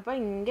 அப்போ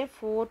இங்கே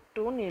 4,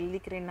 2ன்னு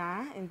எழுதிக்கிறேன்னா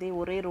இந்த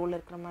ஒரே ரோல்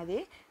இருக்கிற மாதிரி.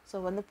 ஸோ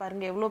வந்து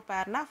பாருங்கள் எவ்வளோ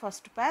பேர்னா,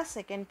 ஃபஸ்ட் பேர்,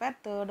 செகண்ட்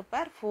பேர், தேர்டு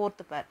பேர்,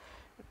 ஃபோர்த்து பேர்.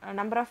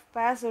 நம்பர் ஆஃப்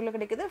பேர்ஸ் எவ்வளோ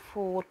கிடைக்குது,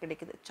 4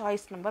 கிடைக்குது.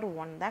 சாய்ஸ் நம்பர்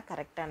 1 தான்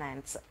கரெக்டான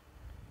ஆன்சர்.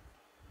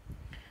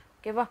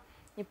 ஓகேவா?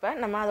 இப்போ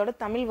நம்ம அதோட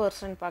தமிழ்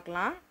வெர்ஷன்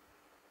பார்க்கலாம்.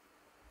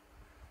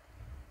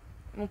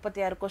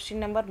 36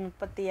 கொஸ்டின் நம்பர்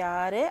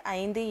 36.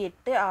 5,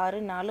 8,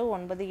 6, 4,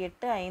 9,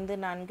 8, 5,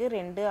 4,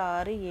 2,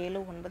 6,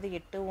 7, 9,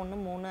 8, 1,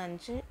 3,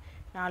 5,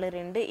 4,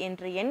 2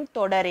 என்ற எண்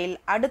தொடரில்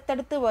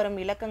அடுத்தடுத்து வரும்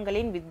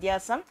இலக்கங்களின்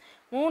வித்தியாசம்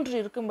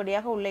 3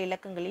 இருக்கும்படியாக உள்ள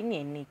இலக்கங்களின்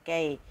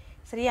எண்ணிக்கை.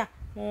 சரியா?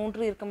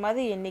 3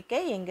 இருக்கும்போது எண்ணிக்கை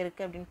எங்கே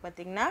இருக்குது அப்படின்னு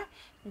பார்த்தீங்கன்னா,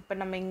 இப்போ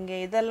நம்ம இங்கே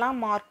இதெல்லாம்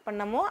மார்க்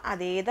பண்ணமோ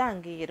அதே தான்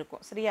அங்கே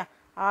இருக்கும். சரியா?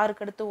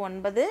 6க்கு அடுத்து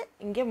 9,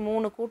 இங்கே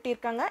 3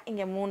 கூட்டியிருக்காங்க,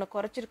 இங்கே 3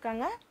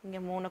 குறைச்சிருக்காங்க, இங்கே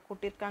 3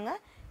 கூட்டியிருக்காங்க,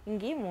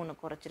 இங்கேயும் 3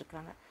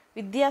 குறைச்சிருக்காங்க.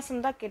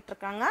 வித்தியாசம் தான்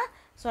கேட்டிருக்காங்க.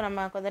 ஸோ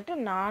நமக்கு வந்துட்டு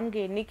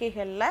 4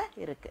 எண்ணிக்கைகளில்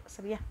இருக்குது.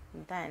 சரியா?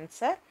 இதுதான்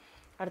ஆன்சர்.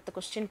 அடுத்த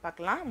கொஸ்டின்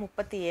பார்க்கலாம்.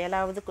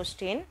 37வது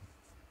question.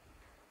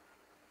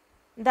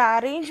 The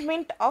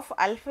arrangement of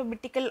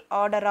alphabetical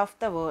order of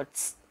the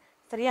words.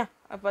 சரியா?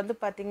 அப்போ வந்து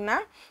பார்த்திங்கன்னா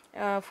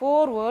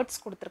 4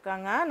 வேர்ட்ஸ்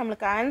கொடுத்துருக்காங்க.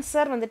 நம்மளுக்கு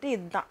ஆன்சர் வந்துட்டு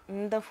இதுதான்,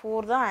 இந்த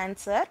 4 தான்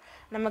ஆன்சர்.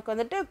 நமக்கு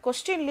வந்துட்டு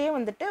கொஸ்டின்லேயே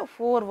வந்துட்டு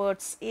 4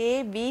 வேர்ட்ஸ்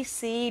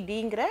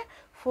ABCDங்கிற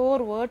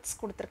 4 வேர்ட்ஸ்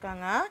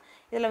கொடுத்துருக்காங்க.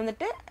 இதில்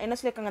வந்துட்டு என்ன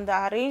சொல்லியிருக்காங்க, இந்த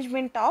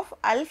arrangement of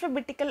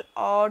alphabetical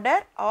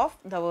order of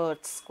the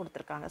words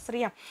கொடுத்துருக்காங்க.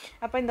 சரியா?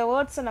 அப்போ இந்த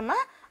வேர்ட்ஸை நம்ம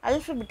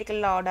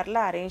அல்ஃபபெட்டிக்கல் ஆர்டரில்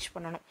அரேஞ்ச்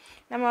பண்ணணும்.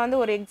 நம்ம வந்து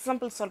ஒரு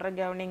எக்ஸாம்பிள் சொல்கிறேன்,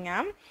 கவனிங்க.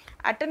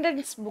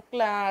 அட்டெண்டன்ஸ்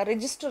புக்கில்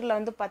ரெஜிஸ்டரில்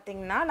வந்து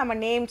பார்த்திங்கன்னா நம்ம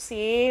நேம்ஸ்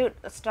ஏ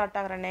ஸ்டார்ட்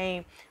ஆகிற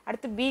நேம்,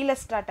 அடுத்து பியில்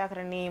ஸ்டார்ட்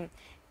ஆகிற நேம்,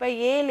 இப்போ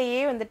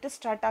ஏலேயே வந்துட்டு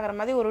ஸ்டார்ட் ஆகிற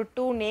மாதிரி ஒரு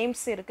 2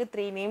 நேம்ஸ் இருக்குது,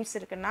 3 நேம்ஸ்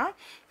இருக்குன்னா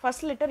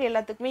ஃபஸ்ட் லெட்டர்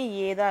எல்லாத்துக்குமே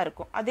ஏ தான்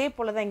இருக்கும். அதே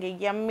போல் தான் இங்கே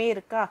எம்ஏ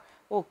இருக்கா.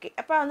 ஓகே,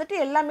 அப்போ வந்துட்டு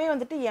எல்லாமே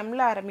வந்துட்டு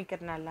எம்மில்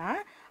ஆரம்பிக்கிறதுனால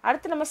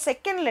அடுத்து நம்ம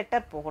செகண்ட்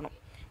லெட்டர் போகணும்.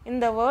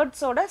 இந்த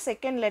வேர்ட்ஸோட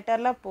செகண்ட்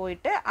லெட்டரில்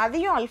போயிட்டு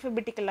அதையும்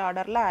அல்ஃபபெட்டிக்கல்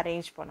ஆர்டரில்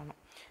அரேஞ்ச் பண்ணணும்.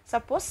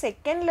 சப்போஸ்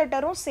செகண்ட்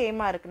லெட்டரும்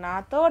சேமாக இருக்குன்னா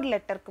தேர்ட்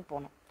லெட்டருக்கு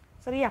போகணும்.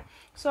 சரியா?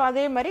 ஸோ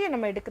அதே மாதிரி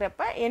நம்ம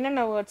எடுக்கிறப்ப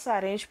என்னென்ன வேர்ட்ஸை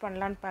அரேஞ்ச்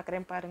பண்ணலான்னு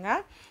பார்க்குறேன்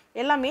பாருங்கள்.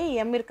 எல்லாமே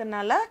எம்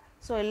இருக்கிறதுனால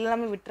ஸோ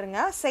எல்லாமே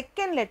விட்டுருங்க.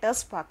 செகண்ட்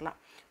லெட்டர்ஸ் பார்க்கலாம்.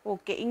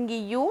 ஓகே, இங்கே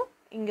யூ,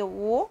 இங்கே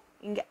ஓ,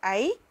 இங்கே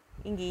ஐ,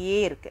 இங்கே ஏ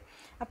இருக்குது.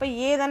 அப்போ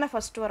ஏ தானே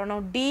ஃபஸ்ட்டு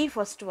வரணும், டி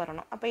ஃபஸ்ட்டு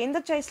வரணும். அப்போ எந்த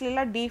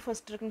சாய்ஸ்லாம் டி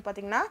ஃபஸ்ட் இருக்குன்னு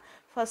பார்த்தீங்கன்னா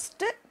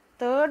ஃபஸ்ட்டு,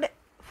 தேர்டு,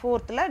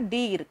 ஃபோர்த்தில்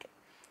டி இருக்குது.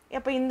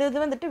 அப்போ இந்த இது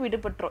வந்துட்டு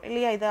விடுபட்டுரும்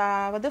இல்லையா.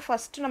 இதாவது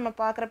ஃபஸ்ட்டு நம்ம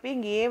பார்க்குறப்பே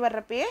இங்கே ஏ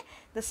வர்றப்பே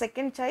இந்த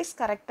செகண்ட் சாய்ஸ்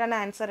கரெக்டான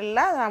ஆன்சர்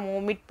இல்லை, அதை நம்ம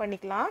ஒமிட்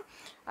பண்ணிக்கலாம்.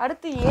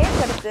 அடுத்து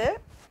ஏக்கு அடுத்து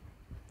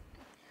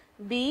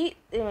பி,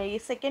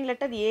 செகண்ட்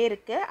லெட்டர் ஏ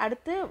இருக்குது.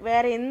 அடுத்து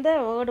வேறு எந்த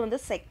வேர்டு வந்து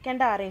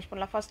செகண்டாக அரேஞ்ச்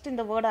பண்ணலாம். ஃபஸ்ட்டு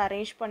இந்த வேர்டை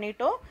அரேஞ்ச்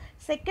பண்ணிட்டோம்,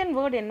 செகண்ட்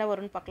வேர்டு என்ன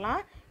வரும்னு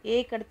பார்க்கலாம்.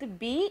 ஏக்கு அடுத்து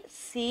பி,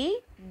 சி,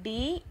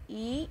 டி,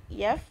 இ,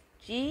 எஃப்,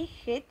 ஜி,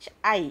 ஹெச்,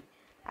 ஐ.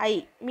 ஐ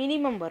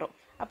மினிமம் வரும்.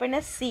 அப்போ என்ன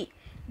சி.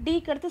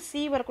 டிக்கு அடுத்து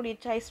சி வரக்கூடிய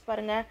சாய்ஸ்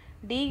பாருங்கள்.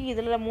 டி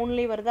இதில்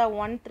 3லேயும் வருதா,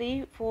 1, 3,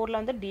 4ல்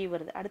வந்து டி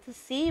வருது. அடுத்து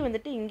சி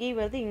வந்துட்டு இங்கேயும்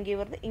வருது, இங்கே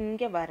வருது,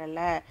 இங்கே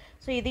வரலை.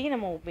 ஸோ இதையும்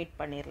நம்ம ஒமிட்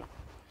பண்ணிடலாம்.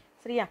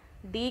 சரியா?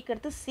 டிக்கு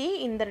அடுத்து சி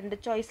இந்த 2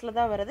 சாய்ஸில்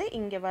தான் வருது,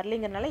 இங்கே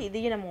வரலைங்கிறனால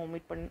இதையும் நம்ம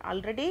ஒமிட் பண்ணணும்.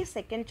 ஆல்ரெடி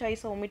செகண்ட்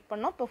சாய்ஸை ஒமிட்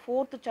பண்ணோம், இப்போ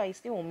ஃபோர்த்து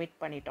சாய்ஸையும் ஒமிட்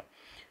பண்ணிட்டோம்.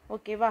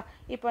 ஓகேவா?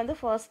 இப்போ வந்து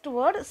ஃபர்ஸ்ட்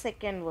வேர்டு,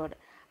 செகண்ட் வேர்டு.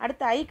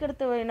 அடுத்து ஐக்கு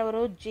அடுத்து என்ன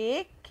வரும், ஜே,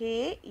 கே,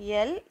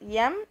 எல்,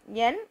 எம்,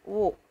 என்,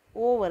 ஓ.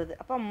 ஓ வருது,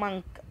 அப்போ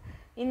மங்க்.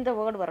 இந்த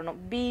வேர்டு வரணும்.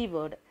 B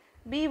word.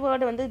 பி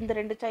வேர்டு வந்து இந்த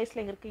 2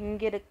 சாய்ஸில்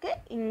இங்கே இருக்குது,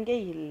 இங்கே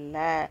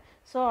இல்லை.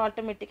 ஸோ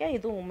ஆட்டோமேட்டிக்காக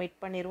இதுவும் ஒமிட்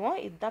பண்ணிடுவோம்.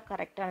 இதுதான்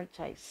கரெக்டான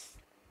சாய்ஸ்.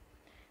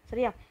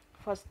 சரியா?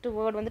 ஃபஸ்ட்டு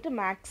வேர்டு வந்துட்டு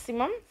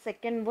maximum,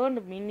 second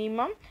word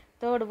minimum,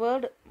 third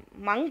word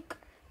monk,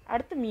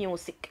 அடுத்து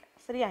மியூசிக்.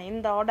 சரியா?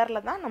 இந்த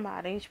ஆர்டரில் தான் நம்ம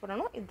அரேஞ்ச்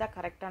பண்ணணும். இதுதான்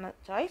கரெக்டான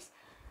சாய்ஸ்.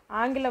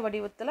 ஆங்கில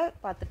வடிவத்தில்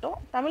பார்த்துட்டோம்.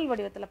 தமிழ்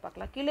வடிவத்தில்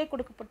பார்க்கலாம். கீழே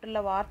கொடுக்கப்பட்டுள்ள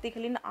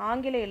வார்த்தைகளின்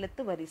ஆங்கில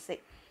எழுத்து வரிசை.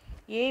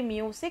 ஏ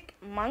மியூசிக்,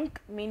 மங்க்,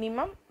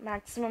 மினிமம்,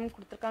 மேக்ஸிமம்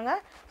கொடுத்துருக்காங்க.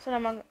 ஸோ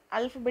நம்ம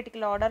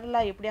அல்ஃபபெட்டிக்கல்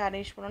ஆர்டரில் எப்படி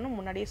அரேஞ்ச் பண்ணணும்னு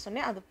முன்னாடியே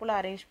சொன்னேன். அது போல்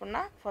அரேஞ்ச்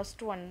பண்ணால்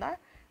ஃபர்ஸ்ட் ஒன் தான்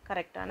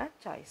கரெக்டான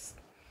சாய்ஸ்.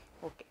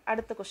 ஓகே,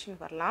 அடுத்த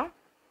கொஸ்டின் வரலாம்.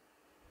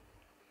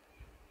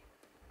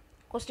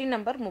 Question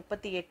number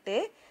 38.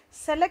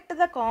 Select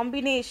the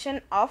combination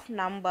of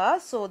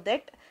numbers so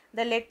that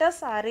the letters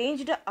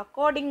arranged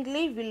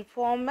accordingly will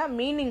form a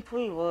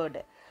meaningful word.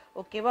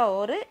 ஓகேவா,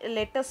 ஒரு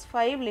லெட்டர்ஸ்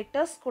 5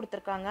 லெட்டர்ஸ்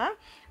கொடுத்துருக்காங்க.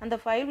 அந்த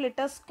 5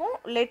 லெட்டர்ஸ்க்கும்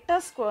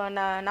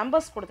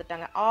நம்பர்ஸ்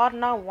கொடுத்துட்டாங்க.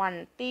 ஆர்னா 1,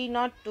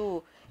 டீனா 2,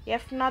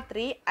 எஃப்னா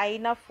 3,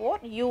 ஐனா 4,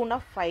 யூனா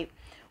 5.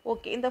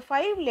 ஓகே, இந்த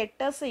 5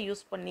 லெட்டர்ஸை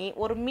யூஸ் பண்ணி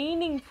ஒரு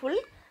மீனிங்ஃபுல்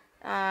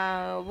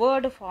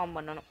வேர்டு ஃபார்ம்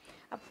பண்ணணும்.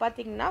 அப்போ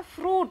பார்த்தீங்கன்னா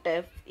ஃப்ரூட்,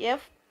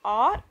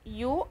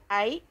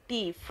 F-R-U-I-T,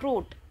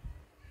 ஃப்ரூட்,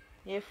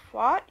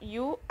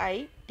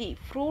 F-R-U-I-T,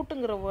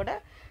 ஃப்ரூட்டுங்கிற வேர்டை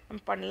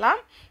நம்ம பண்ணலாம்.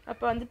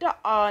 அப்போ வந்துட்டு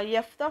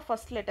எஃப் தான்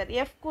ஃபஸ்ட் லெட்டர்.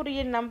 எஃப்குரிய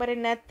நம்பர்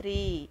என்ன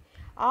 3,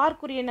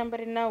 ஆர்க்குரிய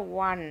நம்பர் என்ன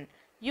 1,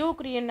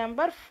 யூக்குரிய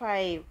நம்பர்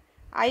 5,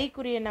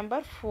 ஐக்குரிய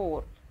நம்பர்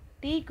 4,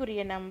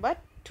 டீக்குரிய நம்பர்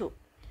 2.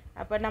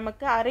 அப்போ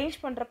நமக்கு அரேஞ்ச்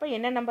பண்ணுறப்ப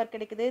என்ன நம்பர்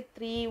கிடைக்குது?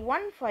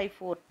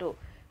 31542.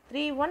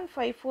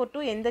 31542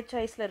 எந்த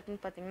சாய்ஸில்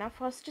இருக்குதுன்னு பார்த்தீங்கன்னா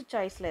ஃபஸ்ட்டு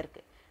சாய்ஸில்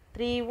இருக்குது.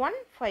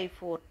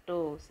 31542.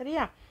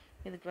 சரியா,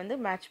 இதுக்கு வந்து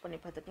மேட்ச் பண்ணி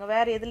பார்த்துக்கோங்க.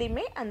 வேறு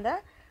எதுலேயுமே அந்த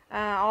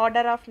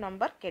ஆர்டர் ஆஃப்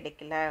நம்பர்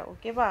கிடைக்கல.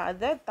 ஓகேவா,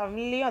 அதை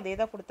தமிழ்லேயும் அதே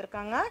தான்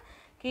கொடுத்துருக்காங்க.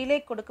 கீழே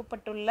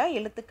கொடுக்கப்பட்டுள்ள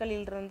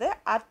எழுத்துக்களிலிருந்து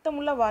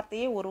அர்த்தமுள்ள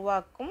வார்த்தையை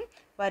உருவாக்கும்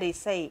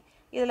வரிசை.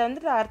 இதில்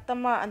வந்துட்டு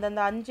அர்த்தமாக அந்த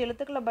 5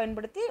 எழுத்துக்களை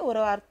பயன்படுத்தி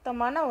ஒரு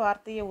அர்த்தமான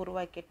வார்த்தையை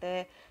உருவாக்கிட்டு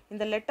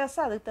இந்த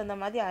லெட்டர்ஸை அதுக்கு தகுந்த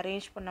மாதிரி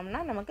அரேஞ்ச்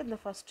பண்ணோம்னா நமக்கு இந்த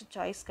ஃபஸ்ட்டு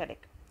சாய்ஸ்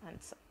கிடைக்கும்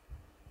ஆன்சர்.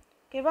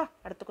 ஓகேவா,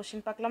 அடுத்த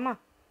கொஸ்டின் பார்க்கலாமா?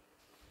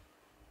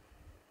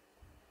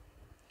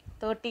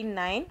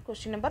 39.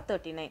 Question number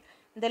 39.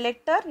 The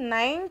letter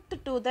 9th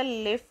to the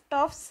left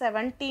of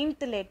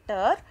 17th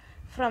letter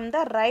from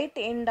the right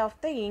end of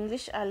the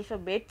English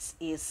alphabets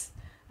is.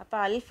 அப்போ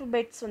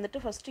அல்ஃபபெட்ஸ்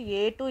வந்துட்டு ஃபஸ்ட்டு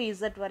A to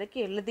Z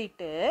வரைக்கும்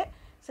எழுதிட்டு,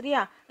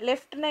 சரியா,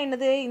 லெஃப்ட்னா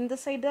என்னது? இந்த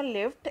சைடு தான்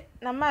லெஃப்ட்.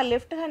 நம்ம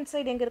லெஃப்ட் ஹேண்ட்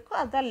சைடு எங்கே இருக்கோ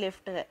அதுதான்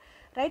லெஃப்ட்டு.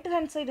 ரைட்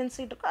ஹேண்ட் சைடு இந்த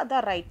சைடு இருக்கோ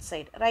அதுதான் right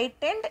side.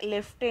 Right hand,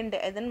 left hand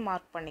எதுன்னு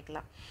மார்க்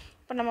பண்ணிக்கலாம்.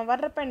 இப்போ நம்ம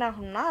வர்றப்ப என்ன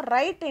ஆகும்னா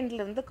ரைட்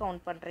ஹேண்ட்லேருந்து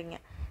கவுண்ட் பண்ணுறீங்க.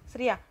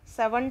 சரியா,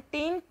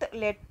 17th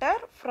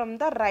letter from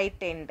the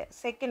right end.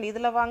 Second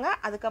இதில் வாங்க,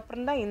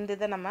 அதுக்கப்புறம் தான் இந்த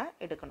இதை நம்ம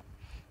எடுக்கணும்.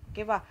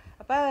 ஓகேவா,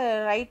 அப்போ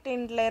ரைட்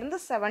எண்ட்லேருந்து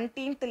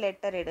 17th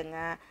லெட்டர் எடுங்க.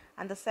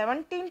 அந்த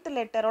 17th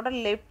லெட்டரோட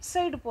லெஃப்ட்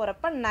சைடு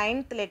போகிறப்ப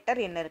 9th லெட்டர்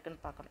என்ன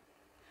இருக்குதுன்னு பார்க்கணும்.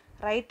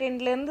 Right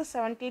எண்ட்லேருந்து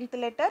 17th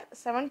letter,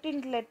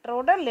 17th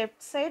லெட்டரோட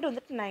left side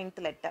வந்துட்டு 9th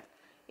லெட்டர்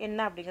என்ன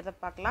அப்படிங்கிறத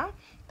பார்க்கலாம்.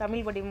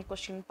 தமிழ் வடிவம்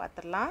கொஸ்டின்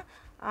பார்த்துடலாம்.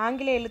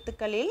 ஆங்கில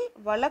எழுத்துக்களில்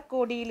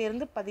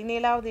வலக்கோடியிலிருந்து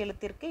 17வது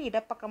எழுத்திற்கு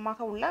இடப்பக்கமாக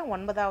உள்ள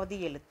 9வது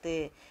எழுத்து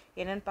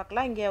என்னென்னு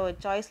பார்க்கலாம். இங்கே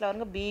சாய்ஸில்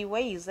வந்து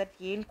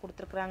BYZAன்னு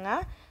கொடுத்துருக்குறாங்க.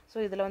 ஸோ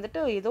இதில்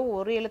வந்துட்டு ஏதோ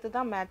ஒரு எழுத்து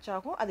தான் மேட்ச்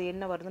ஆகும். அது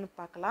என்ன வருதுன்னு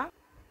பார்க்கலாம்.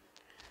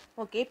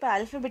 ஓகே, இப்போ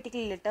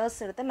அல்ஃபபெட்டிக்கல் லெட்டர்ஸ்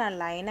எடுத்து நான்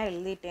லைனாக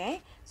எழுதிட்டேன்.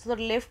 ஸோ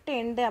ஒரு லெஃப்ட்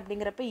எண்டு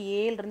அப்படிங்கிறப்ப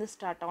ஏலேருந்து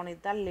ஸ்டார்ட் ஆகணும்.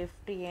 இதுதான்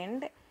லெஃப்ட்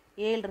எண்ட்,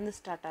 ஏலேருந்து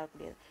ஸ்டார்ட்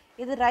ஆகக்கூடியது.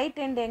 இது ரைட்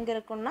எண்ட் எங்கே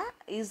இருக்குன்னா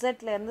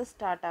இசட்லேருந்து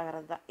ஸ்டார்ட்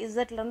ஆகிறது தான்.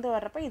 இசட்லேருந்து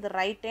வர்றப்போ இது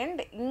ரைட்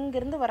எண்ட்.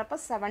 இங்கேருந்து வரப்போ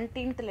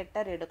 17th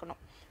லெட்டர் எடுக்கணும்.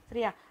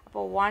 சரியா,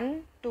 அப்போ 1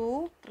 2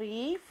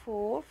 3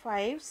 4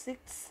 5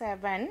 6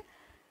 7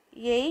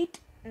 8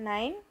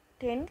 9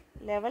 10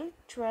 11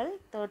 12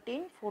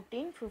 13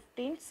 14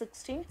 15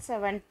 16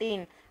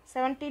 17.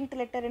 17th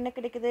லெட்டர் என்ன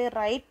கிடைக்குது?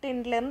 ரைட்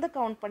எண்ட்லேருந்து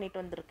கவுண்ட்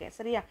பண்ணிட்டு வந்திருக்கேன்.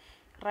 சரியா,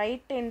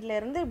 ரைட்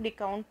எண்ட்லேருந்து இப்படி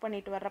கவுண்ட்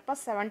பண்ணிட்டு வர்றப்போ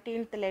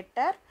 17th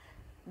லெட்டர்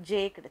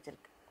ஜே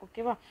கிடச்சிருக்கு.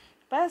 ஓகேவா,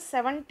 இப்போ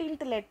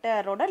 17th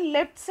லெட்டரோட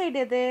லெஃப்ட் சைடு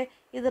எது?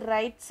 இது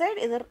ரைட் சைடு,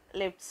 இது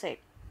லெஃப்ட்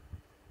சைடு.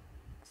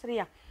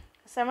 சரியா,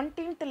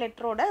 17th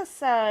லெட்டரோட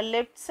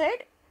லெஃப்ட்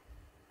சைடு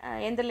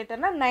எந்த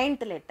லெட்டர்னா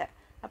 9th லெட்டர்.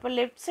 அப்போ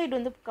லெஃப்ட் சைடு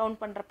வந்து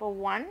கவுண்ட் பண்ணுறப்போ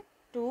 1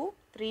 2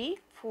 3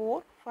 4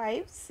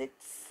 5 6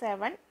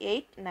 7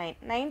 8 9.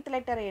 9th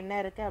லெட்டர் என்ன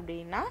இருக்குது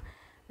அப்படின்னா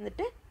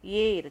வந்துட்டு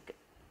ஏ இருக்குது.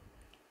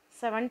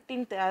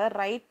 17th, அதாவது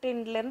ரைட்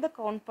எண்ட்லேருந்து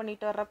கவுண்ட்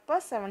பண்ணிட்டு வர்றப்போ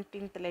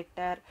 17th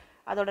லெட்டர்.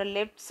 அதோட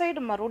லெஃப்ட் சைடு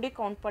மறுபடியும்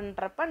கவுண்ட்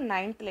பண்ணுறப்ப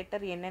 9th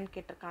லெட்டர் என்னன்னு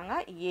கேட்டிருக்காங்க,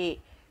 ஏ.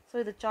 ஸோ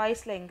இது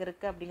சாய்ஸில் எங்கே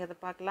இருக்குது அப்படிங்கிறத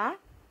பார்க்கலாம்.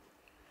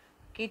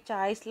 ஓகே,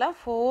 சாய்ஸில்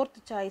 4th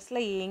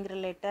சாய்ஸில் ஏங்கிற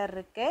லெட்டர்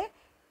இருக்குது.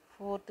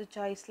 4th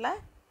சாய்ஸில்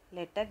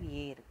லெட்டர்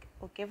ஏ இருக்குது.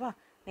 ஓகேவா,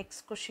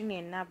 நெக்ஸ்ட் கொஸ்டின்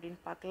என்ன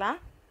அப்படின்னு பார்க்கலாம்.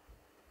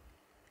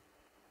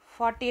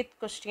 40th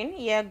question.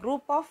 A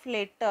group of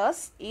letters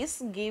is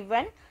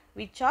given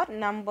which are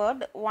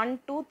numbered 1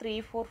 2 3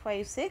 4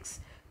 5 6.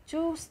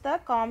 Choose the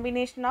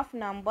combination of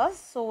numbers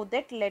so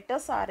that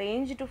letters are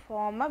arranged to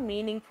form a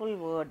meaningful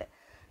word.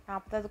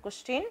 40th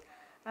question.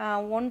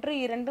 1 2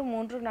 3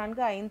 4 5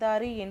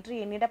 6 என்று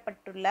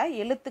எண்ணிடப்பட்டுள்ள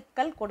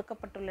எழுத்துக்கள்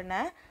கொடுக்கப்பட்டுள்ளன.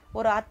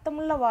 ஒரு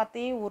அர்த்தமுள்ள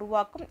வார்த்தையை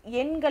உருவாக்கும்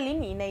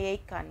எண்களின் இணையை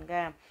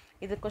காண்க.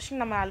 இது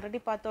கொஸ்டின் நம்ம ஆல்ரெடி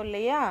பார்த்தோம்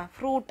இல்லையா,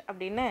 ஃப்ரூட்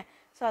அப்படின்னு.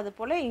 ஸோ அது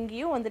போல்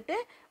இங்கேயும் வந்துட்டு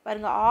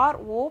பாருங்கள்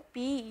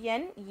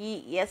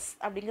ROPNES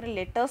அப்படிங்கிற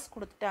லெட்டர்ஸ்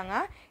கொடுத்துட்டாங்க.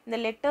 இந்த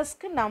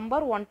லெட்டர்ஸ்க்கு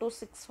நம்பர் 1 to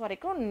 6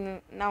 வரைக்கும்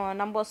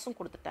நம்பர்ஸும்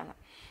கொடுத்துட்டாங்க.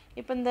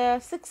 இப்போ இந்த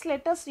 6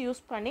 லெட்டர்ஸ்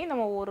யூஸ் பண்ணி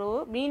நம்ம ஒரு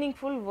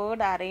மீனிங்ஃபுல்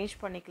வேர்டு அரேஞ்ச்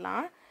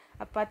பண்ணிக்கலாம்.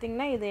 அப்போ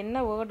பார்த்திங்கன்னா இது என்ன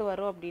வேர்டு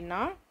வரும்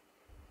அப்படின்னா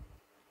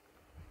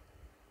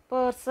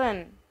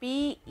பர்சன்,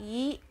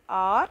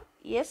 PERSON,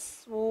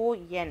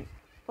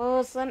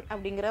 பர்சன்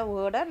அப்படிங்கிற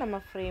வேர்டை நம்ம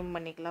ஃப்ரேம்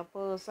பண்ணிக்கலாம்.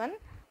 பர்சன்.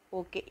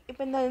 ஓகே,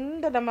 இப்போ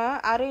இந்த நம்ம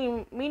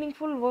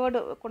மீனிங்ஃபுல் வேர்டு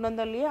கொண்டு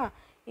வந்தோம் இல்லையா,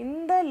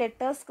 இந்த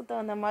லெட்டர்ஸ்க்கு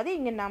தகுந்த மாதிரி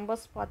இங்கே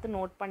நம்பர்ஸ் பார்த்து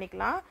நோட்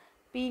பண்ணிக்கலாம்.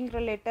 பிங்கிற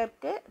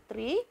லெட்டருக்கு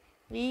 3,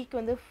 ஈக்கு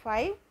வந்து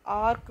 5,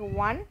 ஆர்க்கு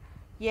 1,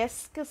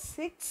 எஸ்க்கு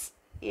 6,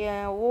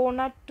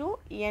 ஓனா 2,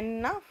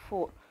 என்னா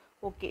 4.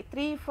 Okay,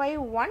 3,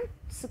 5, 1,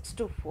 6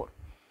 to 4.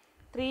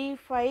 3,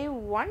 5,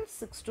 1,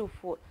 6 to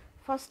 4.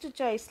 ஃபஸ்ட்டு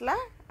சாய்ஸில்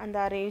அந்த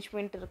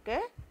அரேஞ்ச்மெண்ட்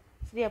இருக்குது.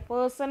 சரியா,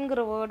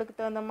 பர்சனுங்கிற வேர்டுக்கு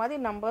தகுந்த மாதிரி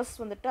நம்பர்ஸ்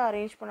வந்துட்டு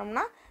அரேஞ்ச்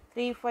பண்ணோம்னா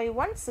 3, 5,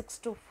 1, 6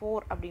 to 4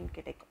 அப்படின்னு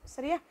கிடைக்கும்.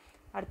 சரியா,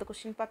 அடுத்த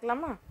கொஸ்டின்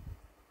பார்க்கலாமா?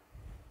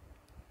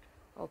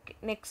 ஓகே,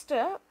 நெக்ஸ்ட்டு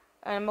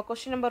நம்ம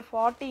கொஸ்டின் நம்பர்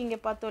 40 இங்கே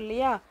பார்த்தோம்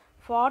இல்லையா,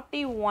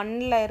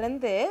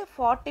 41லேருந்து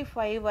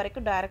 45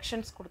 வரைக்கும்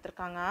டைரக்ஷன்ஸ்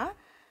கொடுத்துருக்காங்க.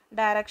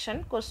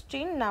 Direction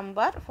question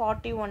number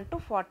 41 to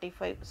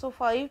 45. So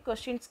 5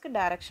 கொஸ்டின்ஸ்க்கு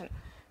direction.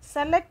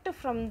 Select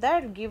from the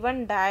given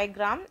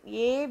diagram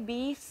A, B,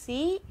 C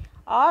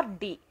or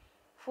D.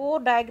 4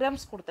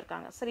 diagrams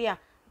கொடுத்துருக்காங்க. சரியா,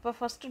 இப்போ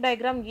first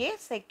diagram A,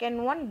 second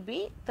one B,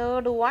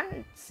 third one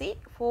C,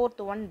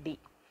 fourth one D.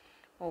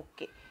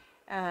 Okay,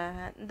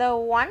 the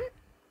one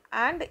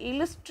and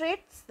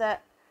illustrates the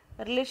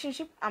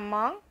relationship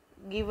among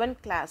given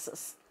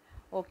classes.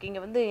 Okay,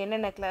 இங்கே வந்து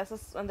என்னென்ன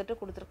classes வந்துட்டு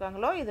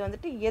கொடுத்துருக்காங்களோ இது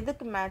வந்துட்டு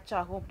எதுக்கு மேட்ச்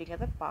ஆகும்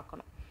அப்படிங்கிறத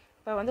பார்க்கணும்.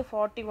 இப்போ வந்து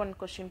 41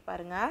 கொஸ்டின்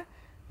பாருங்கள்.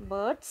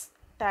 Birds,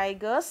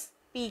 tigers,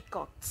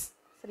 peacocks.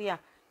 சரியா,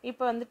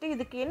 இப்போ வந்துட்டு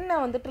இதுக்கு என்ன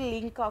வந்துட்டு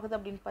லிங்க் ஆகுது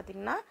அப்படின்னு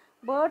பார்த்தீங்கன்னா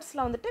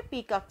பேர்ட்ஸில் வந்துட்டு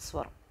பீகாக்ஸ்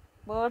வரும்.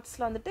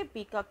 பேர்ட்ஸில் வந்துட்டு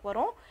பீகாக்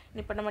வரும்.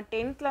 இப்போ நம்ம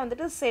 10th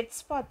வந்துட்டு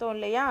செட்ஸ் பார்த்தோம்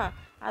இல்லையா,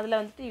 அதில்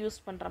வந்துட்டு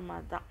யூஸ் பண்ணுற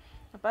மாதிரி தான்.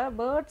 அப்போ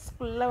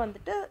பேர்ட்ஸ்குள்ளே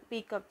வந்துட்டு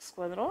பீகாக்ஸ்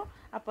வரும்.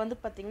 அப்போ வந்து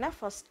பார்த்திங்கன்னா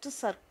ஃபஸ்ட்டு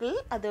சர்க்கிள்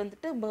அது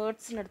வந்துட்டு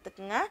பேர்ட்ஸ்னு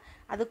எடுத்துக்கோங்க,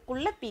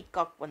 அதுக்குள்ளே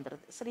பீகாக்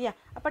வந்துடுது. சரியா,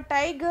 அப்போ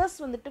டைகர்ஸ்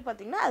வந்துட்டு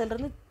பார்த்திங்கன்னா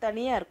அதிலிருந்து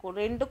தனியாக இருக்கும்.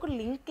 ரெண்டுக்கும்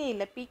லிங்க்கே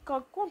இல்லை.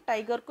 பீகாக்கும்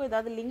டைகருக்கும்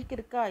ஏதாவது லிங்க்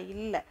இருக்கா?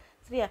 இல்லை.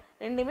 சரியா,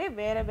 ரெண்டுமே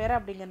வேறு வேறு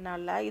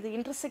அப்படிங்கிறனால இது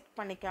இன்டர்செக்ட்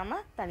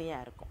பண்ணிக்காமல்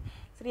தனியாக இருக்கும்.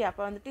 சரியா,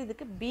 அப்போ வந்துட்டு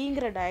இதுக்கு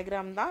பிங்கிற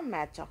டயக்ராம் தான்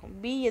மேட்ச் ஆகும்.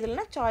 பி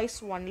எதுலனா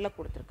சாய்ஸ் 1ல்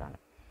கொடுத்துருக்காங்க.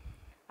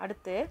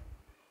 அடுத்து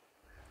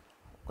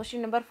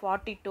question number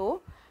 42.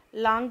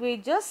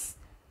 Languages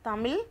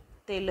Tamil,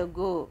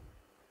 Telugu.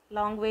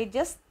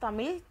 Languages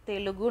Tamil,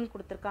 தெலுங்குன்னு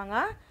கொடுத்துருக்காங்க.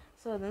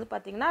 ஸோ அது வந்து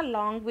பார்த்திங்கன்னா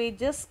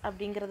லாங்குவேஜஸ்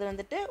அப்படிங்கிறது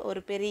வந்துட்டு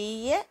ஒரு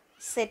பெரிய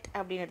செட்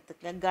அப்படின்னு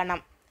எடுத்துக்கங்க,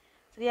 கணம்.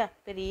 சரியா,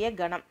 பெரிய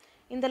கணம்.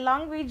 இந்த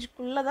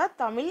லாங்குவேஜுக்குள்ளே தான்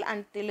தமிழ்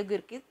அண்ட் தெலுங்கு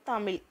இருக்குது.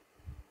 தமிழ்,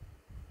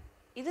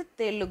 இது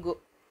தெலுங்கு.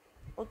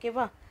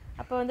 ஓகேவா,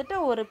 அப்போ வந்துட்டு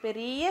ஒரு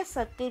பெரிய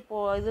சர்க்கிள்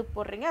இது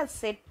போடுறீங்க, அது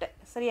செட்டு.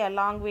 சரியா,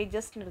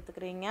 லாங்குவேஜஸ்ன்னு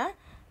எடுத்துக்கிறீங்க.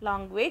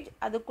 லாங்குவேஜ்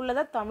அதுக்குள்ளே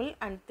தான் தமிழ்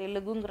அண்ட்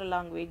தெலுங்குங்கிற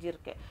லாங்குவேஜ்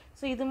இருக்குது.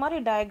 ஸோ இது மாதிரி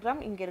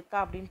டயக்ராம் இங்கே இருக்கா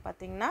அப்படின்னு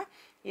பார்த்தீங்கன்னா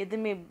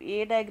எதுவுமே ஏ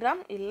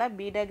டயக்ராம் இல்லை,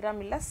 பி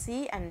டயக்ராம் இல்லை, சி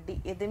அண்ட் டி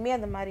எதுவுமே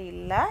அந்த மாதிரி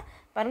இல்லை.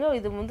 பாருங்கள்,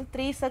 இது வந்து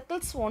 3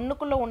 சர்க்கிள்ஸ்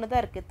ஒன்றுக்குள்ளே ஒன்று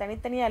தான் இருக்குது,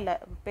 தனித்தனியாக இல்லை.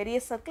 பெரிய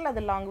சர்க்கிள்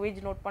அது லாங்குவேஜ்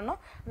நோட்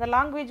பண்ணோம், அந்த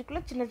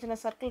லாங்குவேஜுக்குள்ளே சின்ன சின்ன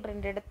சர்க்கிள்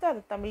 2 எடுத்து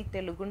அது தமிழ்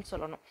தெலுங்குன்னு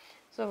சொல்லணும்.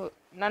 ஸோ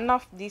நன்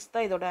ஆஃப் தீஸ்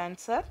தான் இதோட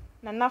ஆன்சர்.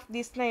 நன் ஆஃப்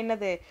தீஸ்னால்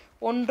என்னது?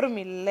 ஒன்றும்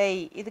இல்லை.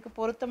 இதுக்கு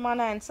பொருத்தமான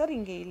ஆன்சர்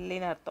இங்கே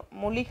இல்லைன்னு அர்த்தம்.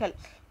 மொழிகள்,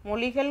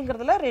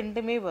 மொழிகள்ங்கிறதுல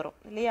ரெண்டுமே வரும்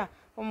இல்லையா.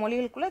 இப்போ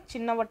மொழிகளுக்குள்ளே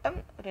சின்ன வட்டம்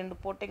 2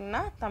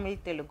 போட்டிங்கன்னா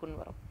தமிழ்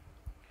தெலுங்குன்னு வரும்.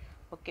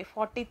 Okay,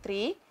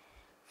 43.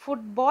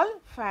 Football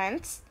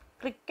fans,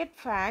 cricket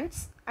fans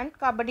and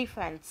kabaddi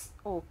fans.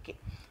 Okay,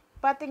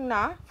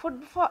 பார்த்திங்கன்னா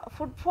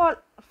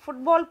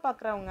ஃபுட்பால்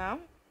பார்க்குறவங்க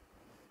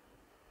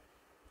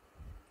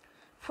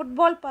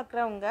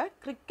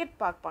கிரிக்கெட்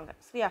பார்ப்பாங்க.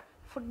 சரியா,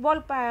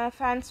 ஃபுட்பால்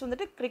ஃபேன்ஸ்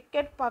வந்துட்டு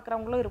கிரிக்கெட்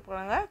பார்க்குறவங்களும்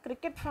இருப்பாங்க,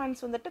 கிரிக்கெட்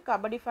ஃபேன்ஸ் வந்துட்டு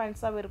கபடி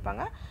ஃபேன்ஸாகவும்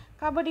இருப்பாங்க,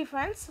 கபடி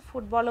ஃபேன்ஸ்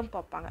ஃபுட்பாலும்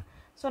பார்ப்பாங்க.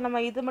 ஸோ நம்ம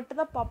இது மட்டும்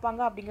தான்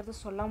பார்ப்பாங்க அப்படிங்கிறது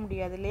சொல்ல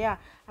முடியாது இல்லையா.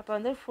 அப்போ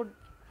வந்து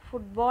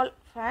football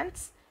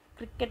fans,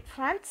 cricket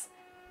fans,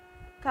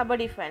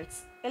 kabaddi fans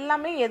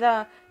எல்லாமே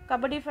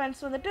கபடி ஃபேன்ஸ்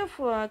வந்துட்டு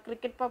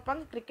கிரிக்கெட்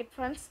பார்ப்பாங்க, கிரிக்கெட்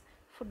ஃபேன்ஸ்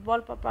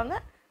ஃபுட்பால் பார்ப்பாங்க,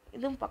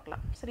 இதுவும்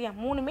பார்க்கலாம். சரியா,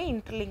 மூணுமே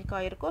இன்டர்லிங்க்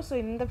ஆகிருக்கும். ஸோ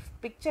இந்த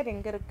பிக்சர்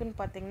எங்கே இருக்குதுன்னு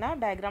பார்த்தீங்கன்னா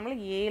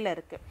டயக்ராமில் ஏல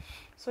இருக்குது.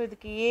 ஸோ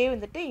இதுக்கு ஏ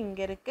வந்துட்டு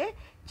இங்கே இருக்குது.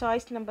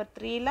 சாய்ஸ் நம்பர்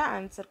 3ல்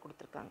ஆன்சர்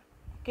கொடுத்துருக்காங்க.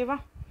 ஓகேவா,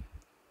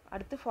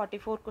 அடுத்து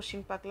 44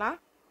 கொஸ்டின் பார்க்கலாம்.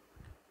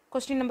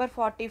 Question number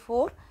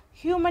 44.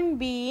 Human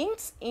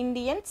beings,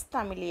 Indians,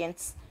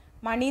 Tamilians.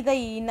 மனித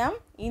இனம்,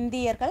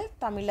 இந்தியர்கள்,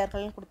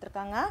 தமிழர்கள்னு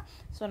கொடுத்துருக்காங்க.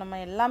 ஸோ நம்ம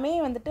எல்லாமே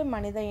வந்துட்டு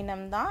மனித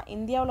இனம் தான்.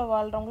 இந்தியாவில்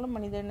வாழ்கிறவங்களும்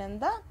மனித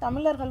இனம் தான்,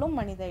 தமிழர்களும்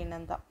மனித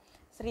இனம் தான்.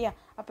 சரியா,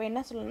 அப்போ என்ன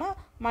சொல்லணும்னா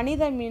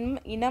மனித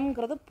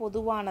இனம்ங்கிறது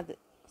பொதுவானது.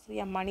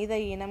 சரியா, மனித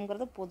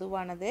இனம்ங்கிறது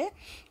பொதுவானது.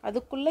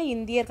 அதுக்குள்ளே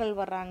இந்தியர்கள்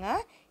வர்றாங்க,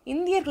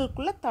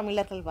 இந்தியர்களுக்குள்ளே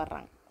தமிழர்கள்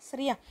வர்றாங்க.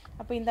 சரியா,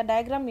 அப்போ இந்த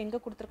டயக்ராம் எங்கே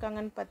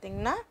கொடுத்துருக்காங்கன்னு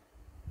பார்த்தீங்கன்னா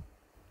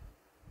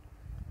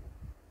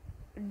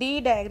டி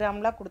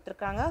டயக்ராம்லாம்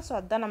கொடுத்துருக்காங்க. ஸோ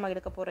அதுதான் நம்ம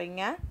எடுக்க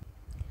போகிறீங்க.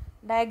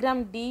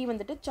 டயக்ராம் டி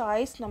வந்துட்டு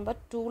சாய்ஸ் நம்பர்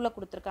 2ல்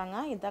கொடுத்துருக்காங்க.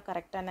 இதுதான்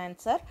கரெக்டான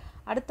ஆன்சர்.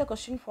 அடுத்த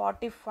கொஸ்டின்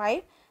 45,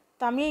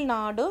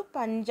 தமிழ்நாடு,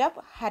 பஞ்சாப்,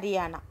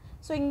 ஹரியானா.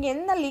 ஸோ இங்கே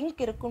என்ன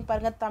லிங்க் இருக்குன்னு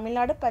பாருங்கள்.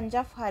 தமிழ்நாடு,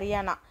 பஞ்சாப்,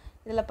 ஹரியானா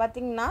இதில்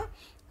பார்த்திங்கன்னா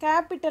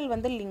கேபிட்டல்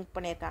வந்து லிங்க்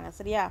பண்ணியிருக்காங்க.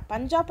 சரியா?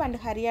 பஞ்சாப் அண்ட்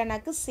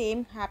ஹரியானாக்கு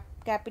சேம்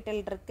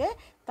கேபிட்டல் இருக்குது.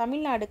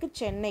 தமிழ்நாடுக்கு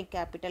சென்னை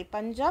கேபிட்டல்,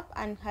 பஞ்சாப்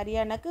அண்ட்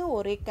ஹரியானாக்கு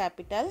ஒரே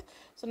கேபிட்டல்.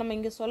 ஸோ நம்ம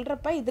இங்கே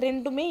சொல்கிறப்ப இது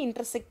ரெண்டுமே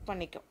இன்டர்செக்ட்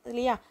பண்ணிக்கும்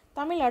இல்லையா?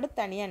 தமிழ்நாடு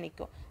தனியாக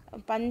நிற்கும்.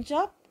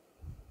 பஞ்சாப்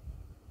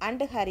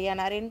அண்டு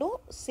ஹரியானா ரெண்டும்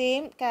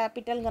சேம்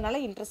கேபிட்டல்ங்கிறனால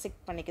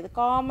இன்டர்செக்ட் பண்ணிக்குது.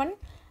 காமன்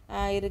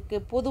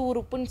இருக்குது, பொது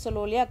உறுப்புன்னு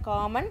சொல்லுவோம் இல்லையா?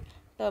 காமன்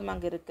டேர்ம்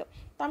அங்கே இருக்குது.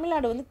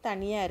 தமிழ்நாடு வந்து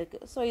தனியாக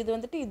இருக்குது. ஸோ இது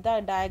வந்துட்டு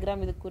இதுதான்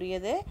டயக்ராம்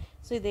இதுக்குரியது.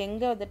 ஸோ இது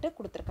எங்கே வந்துட்டு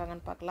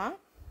கொடுத்துருக்காங்கன்னு பார்க்கலாம்.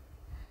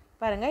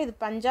 பாருங்கள், இது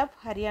பஞ்சாப்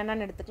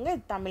ஹரியானான்னு எடுத்துக்கோங்க,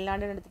 இது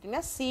தமிழ்நாடுன்னு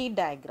எடுத்துக்கிட்டிங்கன்னா சி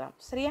டயக்ராம்.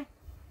 சரியா?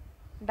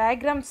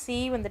 டயக்ராம் சி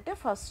வந்துட்டு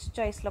ஃபர்ஸ்ட்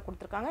சாய்ஸில்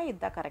கொடுத்துருக்காங்க.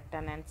 இதுதான்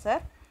கரெக்டான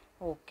ஆன்சர்.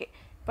 ஓகே,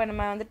 இப்போ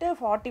நம்ம வந்துட்டு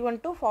 41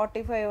 to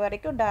 45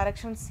 வரைக்கும்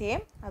டைரக்ஷன்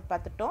சேம் அது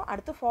பார்த்துட்டோம்.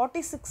 அடுத்து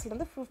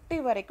 46லேருந்து 50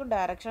 வரைக்கும்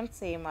டைரக்ஷன்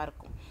சேமாக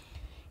இருக்கும்.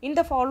 In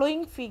the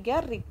following figure,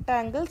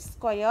 rectangle,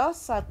 square,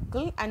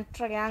 circle and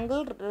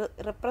triangle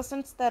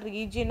represents the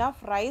region of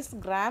rice,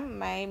 gram,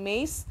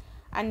 maize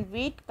and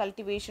wheat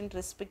cultivation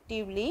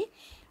respectively.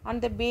 On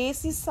the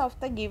basis of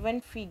the given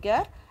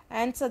figure,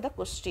 answer the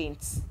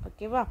questions.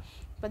 ஓகேவா?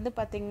 இப்போ வந்து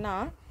பார்த்திங்கன்னா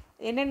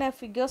என்னென்ன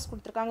figures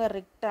கொடுத்துருக்காங்க?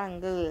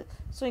 Rectangle.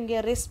 So இங்கே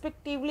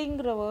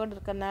ரெஸ்பெக்டிவ்லிங்கிற word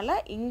இருக்கிறதுனால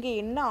இங்கே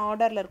என்ன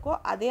ஆர்டரில் இருக்கோ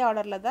அதே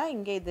ஆர்டரில் தான்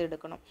இங்கே இது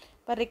எடுக்கணும்.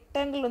 இப்போ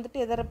ரெக்டாங்கிள்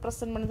வந்துட்டு எதை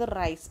ரெப்ரசன்ட் பண்ணுது?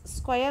 ரைஸ்.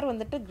 ஸ்கொயர்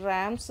வந்துட்டு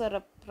கிராம்ஸ்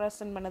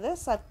ரெப்ரசன்ட் பண்ணுது.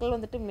 சர்க்கிள்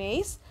வந்துட்டு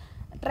மெய்ஸ்.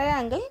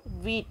 ட்ரையாங்கிள்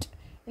வீட்.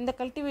 இந்த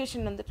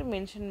கல்டிவேஷன் வந்துட்டு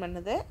மென்ஷன்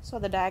பண்ணுது. ஸோ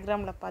அதை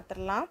டயக்ராமில்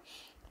பார்த்துடலாம்.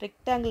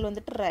 ரெக்டாங்கிள்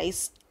வந்துட்டு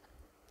ரைஸ்.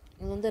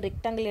 இது வந்து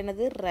ரெக்டாங்கிள்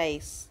என்னது?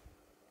 ரைஸ்.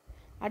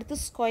 அடுத்து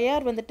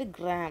ஸ்கொயர் வந்துட்டு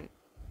கிராம்.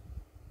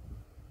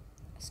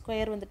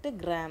 ஸ்கொயர் வந்துட்டு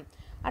கிராம்.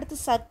 அடுத்து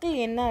சர்க்கிள்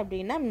என்ன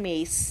அப்படின்னா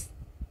மெய்ஸ்.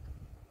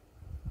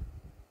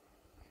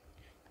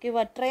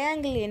 ஓகேவா?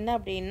 ட்ரையாங்கிள் என்ன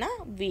அப்படின்னா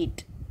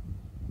வீட்.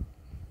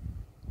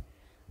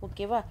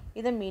 ஓகேவா?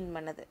 இதை மீன்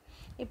பண்ணுது.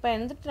 இப்போ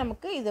வந்துட்டு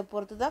நமக்கு இதை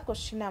பொறுத்து தான்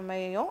கொஸ்டின்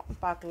அமையும்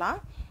பார்க்கலாம்.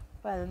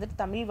 இப்போ அது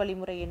வந்துட்டு தமிழ்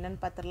வழிமுறை என்னன்னு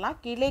பார்த்துடலாம்.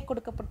 கீழே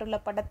கொடுக்கப்பட்டுள்ள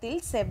படத்தில்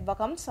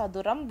செவ்வகம்,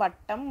 சதுரம்,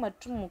 வட்டம்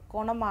மற்றும்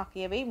முக்கோணம்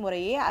ஆகியவை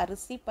முறையே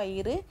அரிசி,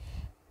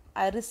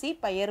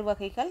 பயறு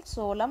வகைகள்,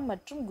 சோளம்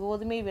மற்றும்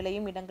கோதுமை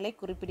விளையும் இடங்களை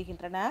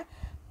குறிப்பிடுகின்றன.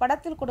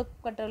 படத்தில்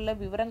கொடுக்கப்பட்டுள்ள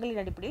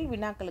விவரங்களின் அடிப்படையில்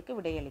வினாக்களுக்கு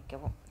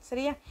விடையளிக்கவும்.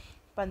 சரியா?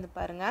 இப்போ வந்து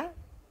பாருங்கள்,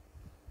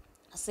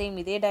 சேம்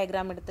இதே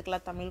டயக்ராம்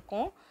எடுத்துக்கலாம்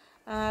தமிழுக்கும்.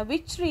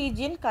 Which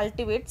region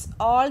cultivates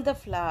all the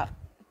flower.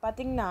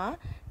 பார்த்திங்கன்னா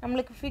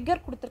நம்மளுக்கு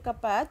ஃபிகர்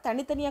கொடுத்துருக்கப்ப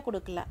தனித்தனியாக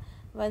கொடுக்கல.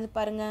 வந்து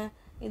பாருங்கள்,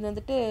 இது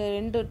வந்துட்டு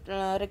ரெண்டு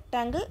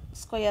ரெக்டாங்கிள்,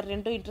 ஸ்கொயர்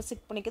ரெண்டும்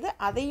இன்டர்செக்ட் பண்ணிக்குது.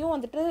 அதையும்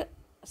வந்துட்டு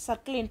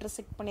சர்க்கிள்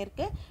இன்டர்செக்ட்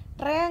பண்ணியிருக்கு.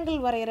 ட்ரையாங்கிள்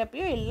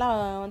வரைகிறப்பையும் எல்லாம்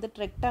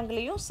வந்துட்டு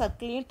ரெக்டாங்கிளையும்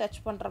சர்க்கிளையும் டச்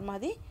பண்ணுற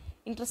மாதிரி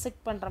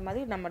இன்டர்செக்ட் பண்ணுற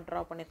மாதிரி நம்ம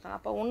ட்ரா பண்ணியிருக்கோம்.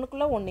 அப்போ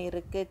ஒன்றுக்குள்ளே ஒன்று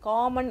இருக்குது,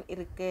 காமன்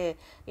இருக்குது.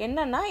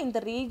 என்னென்னா இந்த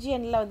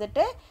ரீஜியனில்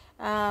வந்துட்டு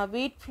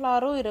வீட்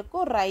ஃப்ளாரும்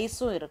இருக்கும்,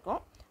 ரைஸும்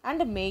இருக்கும்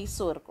அண்டு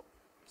மெய்ஸும் இருக்கும்.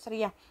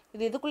 சரியா?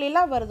 இது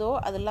எதுக்குள்ளேலாம் வருதோ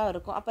அதெல்லாம்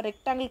இருக்கும். அப்போ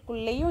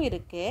ரெக்டாங்கிள்குள்ளேயும்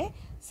இருக்குது,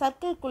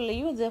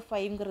 சர்க்கிள்குள்ளேயும் இது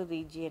 5ங்கிற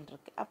ரீஜியன்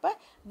இருக்குது. அப்போ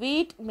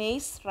வீட்,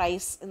 மெய்ஸ்,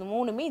 ரைஸ் இந்த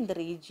மூணுமே இந்த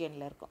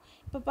ரீஜியனில் இருக்கும்.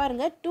 இப்போ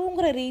பாருங்கள்,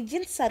 2ங்கிற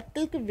ரீஜியன்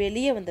சர்க்கிளுக்கு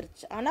வெளியே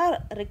வந்துருச்சு. ஆனால்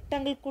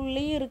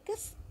ரெக்டாங்கிள்குள்ளேயும்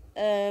இருக்குது,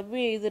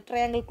 இது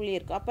ட்ரையாங்கிள்குள்ளேயும்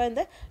இருக்கும். அப்போ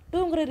இந்த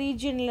 2ங்கிற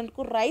ரீஜியனில்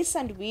இருக்கும் ரைஸ்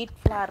அண்ட் வீட்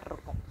ஃப்ளார்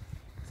இருக்கும்.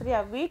 சரியா?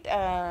 வீட்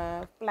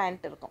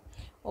பிளான்ட் இருக்கும்.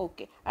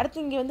 ஓகே,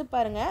 அடுத்து இங்கே வந்து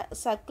பாருங்கள்,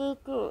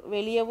 சர்க்கிளுக்கு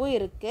வெளியவும்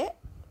இருக்குது,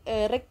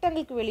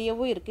 ரெக்டாங்கிளுக்கு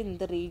வெளியவும் இருக்குது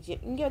இந்த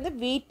ரீஜியன். இங்கே வந்து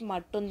வீட்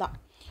மட்டும்தான்.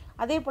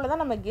 அதே போல்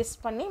தான் நம்ம கெஸ்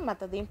பண்ணி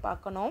மற்றதையும்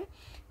பார்க்கணும்.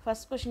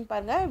 ஃபர்ஸ்ட் கொஷின்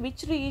பாருங்கள்,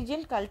 which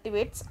region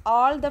cultivates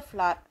all the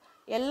flower.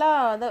 எல்லா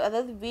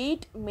அதாவது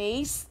வீட்,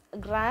 மெய்ஸ்,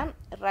 கிராம்,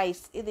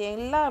 ரைஸ் இது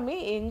எல்லாமே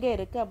எங்கே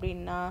இருக்குது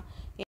அப்படின்னா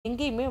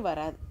எங்கேயுமே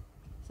வராது.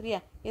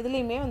 சரியா?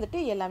 எதுலேயுமே வந்துட்டு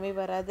எல்லாமே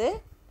வராது.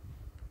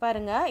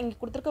 பாருங்கள், இங்கே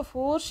கொடுத்துருக்க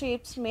 4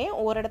 ஷேப்ஸுமே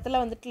ஒரு இடத்துல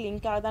வந்துட்டு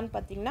லிங்க் ஆகுதான்னு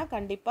பார்த்தீங்கன்னா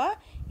கண்டிப்பாக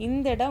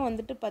இந்த இடம்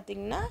வந்துட்டு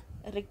பார்த்திங்கன்னா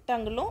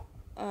ரெக்டாங்கிளும்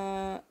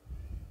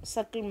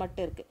சர்க்கிள்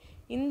மட்டும் இருக்குது.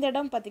 இந்த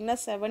இடம் பார்த்திங்கன்னா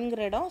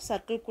 7ங்கிற இடம்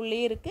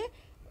சர்க்கிள்குள்ளேயே இருக்குது,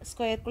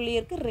 ஸ்கொயர்க்குள்ளேயே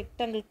இருக்குது,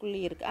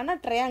 ரெக்டாங்கிள்குள்ளேயே இருக்குது.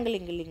 ஆனால் ட்ரையாங்கிள்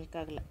இங்கே லிங்க்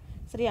ஆகலை.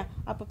 சரியா?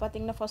 அப்போ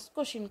பார்த்திங்கன்னா ஃபஸ்ட்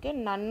கொஷினுக்கு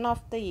நன்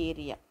ஆஃப் த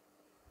ஏரியா.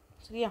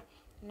 சரியா?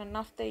 நன்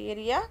ஆஃப் த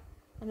ஏரியா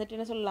வந்துட்டு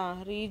என்ன சொல்லலாம்?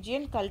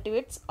 Region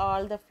cultivates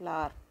all the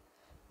flower.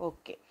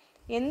 Okay,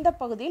 எந்த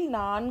பகுதியில்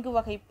 4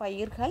 வகை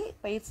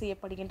பயிர்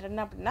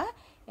செய்யப்படுகின்றன அப்படின்னா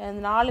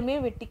 4மே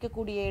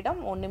வெட்டிக்கக்கூடிய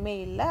இடம் ஒன்றுமே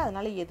இல்லை,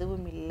 அதனால்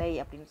எதுவும் இல்லை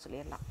அப்படின்னு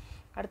சொல்லிடலாம்.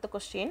 அடுத்த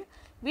question,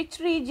 which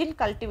region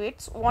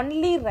cultivates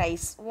only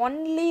rice.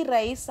 Only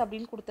rice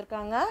அப்படின்னு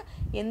கொடுத்துருக்காங்க.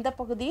 எந்த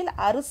பகுதியில்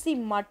அரிசி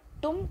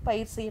மட்டும்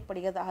பயிர்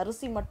செய்யப்படுகிறது.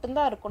 அரிசி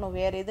மட்டும்தான் இருக்கணும்,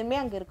 வேறு எதுவுமே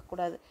அங்கே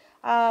இருக்கக்கூடாது.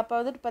 அப்போ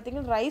வந்துட்டு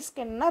பார்த்திங்கன்னா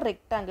ரைஸ்க்கு என்னன்னா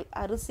ரெக்டாங்கிள்,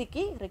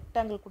 அரிசிக்கு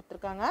ரெக்டாங்கிள்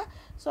கொடுத்துருக்காங்க.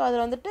 ஸோ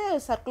அதில் வந்துட்டு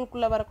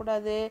சர்க்கிள்குள்ளே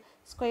வரக்கூடாது,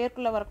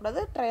 ஸ்கொயர்க்குள்ளே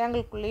வரக்கூடாது,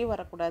 ட்ரையாங்கிள்குள்ளேயும்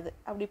வரக்கூடாது.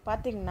 அப்படி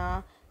பார்த்திங்கன்னா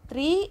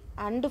 3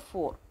 and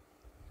 4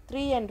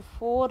 3 and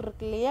 4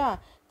 இருக்கு இல்லையா,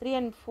 3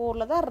 and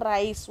 4ல தான்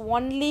ரைஸ்,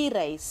 ஒன்லி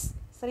ரைஸ்.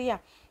 சரியா?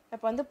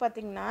 அப்போ வந்து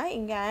பார்த்திங்கன்னா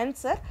இங்கே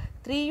ஆன்சர்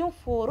 3யும்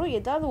 4ம்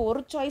ஏதாவது ஒரு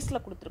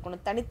சாய்ஸில்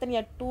கொடுத்துருக்கணும்.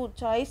 தனித்தனியாக 2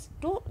 சாய்ஸ்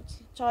 2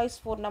 சாய்ஸ்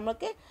 4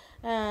 நம்மளுக்கு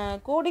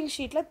கோடிங்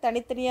ஷீட்டில்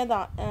தனித்தனியாக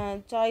தான்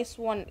சாய்ஸ்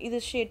 1 இது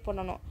ஷேட்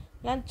பண்ணணும்,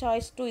 இல்லை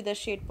சாய்ஸ் 2 இதை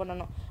ஷேட்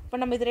பண்ணணும். இப்போ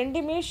நம்ம இது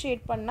ரெண்டுமே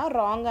ஷேட் பண்ணால்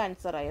ராங்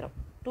ஆன்சர் ஆயிரும்.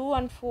 2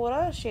 and 4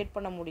 ஷேட்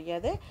பண்ண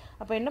முடியாது.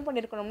 அப்போ என்ன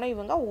பண்ணியிருக்கணும்னா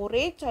இவங்க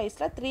ஒரே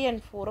சாய்ஸில் 3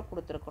 and 4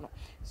 கொடுத்துருக்கணும்.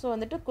 ஸோ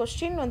வந்துட்டு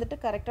கொஸ்டின் வந்துட்டு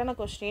கரெக்டான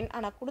கொஸ்டின்,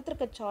 ஆனால்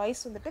கொடுத்துருக்க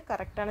சாய்ஸ் வந்துட்டு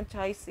கரெக்டான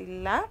சாய்ஸ்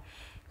இல்லை.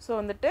 ஸோ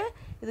வந்துட்டு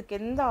இதுக்கு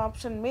எந்த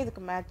ஆப்ஷனுமே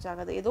இதுக்கு மேட்ச்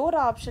ஆகாது. ஏதோ ஒரு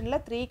ஆப்ஷனில்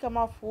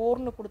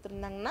 3,4ன்னு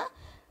கொடுத்துருந்தாங்கன்னா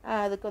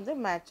அதுக்கு வந்து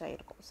மேட்ச்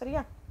ஆகிருக்கும்.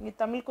 சரியா? இங்கே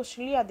தமிழ்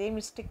கொஸ்டின்லேயும் அதே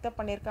மிஸ்டேக் தான்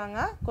பண்ணியிருக்காங்க.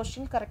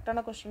 கொஸ்டின்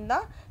கரெக்டான கொஸ்டின்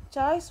தான்,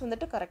 சாய்ஸ்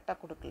வந்துட்டு கரெக்டாக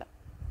கொடுக்கல.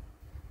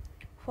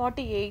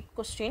 48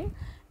 கொஸ்டின்.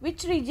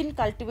 விச் ரீஜன்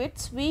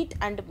கல்டிவேட்ஸ் வீட்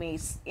அண்ட்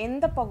மேஸ்?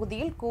 எந்த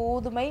பகுதியில்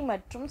கோதுமை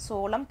மற்றும்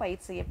சோளம்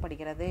பயிர்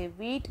செய்யப்படுகிறது?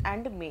 வீட்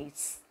அண்ட்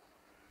மேஸ்.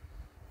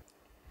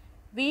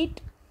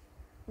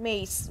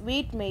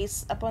 வீட் மேஸ்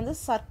அப்போ வந்து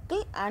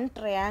சர்க்கிள் அண்ட்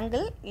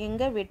ட்ரையாங்கிள்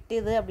எங்கே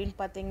வெட்டுது அப்படின்னு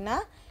பார்த்தீங்கன்னா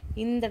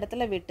இந்த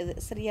இடத்துல வெட்டுது.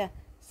 சரியா?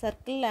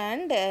 சர்க்கிள்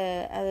அண்ட்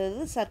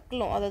அதாவது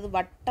சர்க்கிளும் அதாவது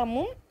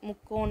வட்டமும்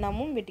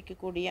முக்கோணமும்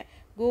வெட்டிக்கக்கூடிய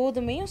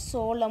கோதுமையும்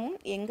சோளமும்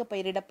எங்கே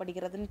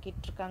பயிரிடப்படுகிறதுன்னு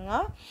கேட்டிருக்காங்க.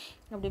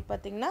 அப்படி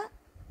பார்த்திங்கன்னா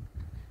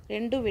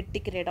ரெண்டும்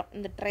வெட்டிக்கிற இடம்,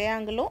 இந்த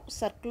ட்ரையாங்கிளும்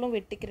சர்க்கிளும்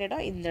வெட்டிக்கிற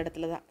இடம் இந்த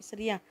இடத்துல தான்.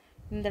 சரியா?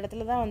 இந்த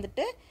இடத்துல தான்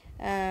வந்துட்டு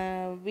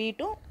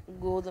வீட்டும்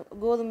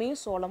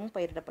கோதுமையும் சோளமும்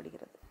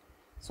பயிரிடப்படுகிறது.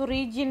 ஸோ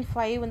ரீஜியன்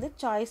 5 வந்து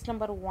சாய்ஸ்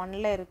நம்பர்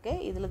 1ல்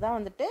இருக்குது. இதில் தான்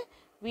வந்துட்டு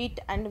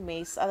வீட் அண்ட்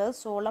மேஸ் அதாவது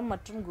சோளம்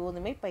மற்றும்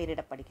கோதுமை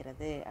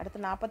பயிரிடப்படுகிறது. அடுத்து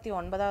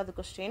 49வது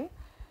question.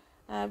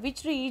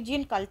 Which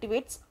region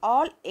cultivates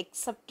all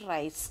accept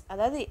rice?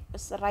 அதாவது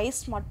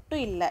ரைஸ்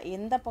மட்டும் இல்லை,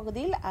 எந்த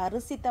பகுதியில்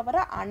அரிசி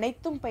தவிர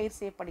அனைத்தும் பயிர்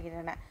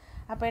செய்யப்படுகின்றன?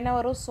 அப்போ என்ன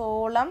வரும்?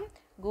 சோளம்,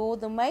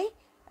 கோதுமை,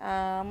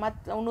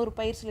 இன்னொரு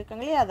பயிர்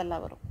சொல்லியிருக்காங்க இல்லையா,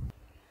 அதெல்லாம் வரும்.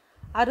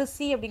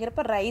 அரிசி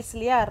அப்படிங்கிறப்ப ரைஸ்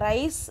இல்லையா,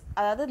 ரைஸ்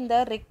அதாவது இந்த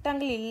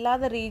ரெக்டாங்கிள்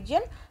இல்லாத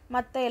ரீஜியன்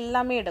மற்ற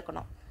எல்லாமே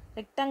எடுக்கணும்.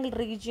 ரெக்டாங்கிள்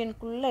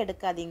ரீஜியனுக்குள்ளே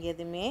எடுக்காதீங்க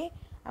எதுவுமே.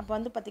 அப்போ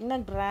வந்து பார்த்திங்கன்னா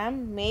கிராம்,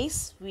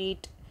 மெய்ஸ்,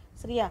 வீட்.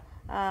 சரியா?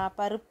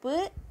 பருப்பு,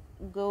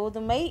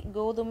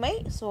 கோதுமை,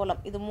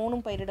 சோளம் இது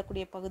மூணும்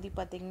பயிரிடக்கூடிய பகுதி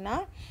பார்த்திங்கன்னா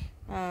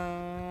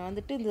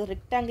வந்துட்டு இந்த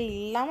ரெக்டாங்கிள்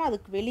இல்லாமல்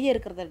அதுக்கு வெளியே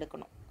இருக்கிறத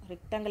எடுக்கணும்.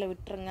 ரெக்டாங்கிளை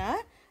விட்டுருங்க,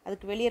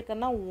 அதுக்கு வெளியே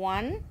இருக்கிறதுனா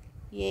 1,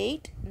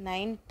 8,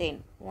 9, 10.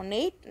 1,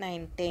 8,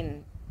 9, 10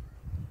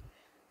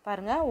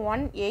 பாருங்கள்.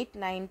 1, 8,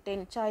 9,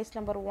 10 சாய்ஸ்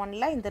நம்பர்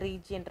 1ல் இந்த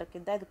ரீஜியன் இருக்குது.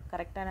 இதுதான் இதுக்கு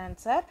கரெக்டான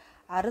ஆன்சர்.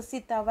 அரிசி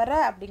தவிர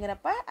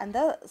அப்படிங்கிறப்ப அந்த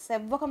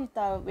செவ்வகம்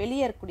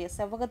வெளியே இருக்கக்கூடிய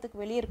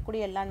செவ்வகத்துக்கு வெளியே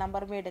இருக்கக்கூடிய எல்லா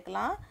நம்பருமே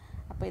எடுக்கலாம்.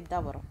 அப்போ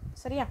இதுதான் வரும்.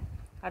 சரியா?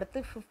 அடுத்து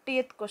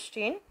 50th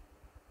question.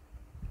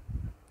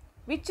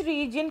 Which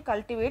region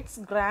cultivates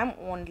gram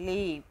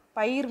only?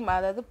 பயிர்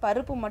அதாவது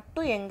பருப்பு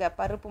மட்டும் எங்கே?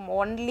 பருப்பு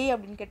ஒன்லி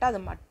அப்படின்னு கேட்டால்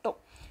அது மட்டும்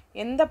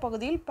எந்த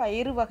பகுதியில்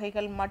பயிர்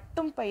வகைகள்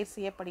மட்டும் பயிர்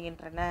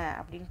செய்யப்படுகின்றன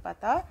அப்படின்னு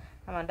பார்த்தா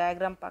நம்ம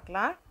டயக்ராம்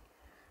பார்க்கலாம்.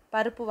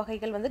 பருப்பு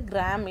வகைகள் வந்து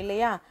கிராம்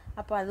இல்லையா,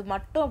 அப்போ அது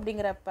மட்டும்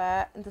அப்படிங்கிறப்ப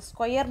இந்த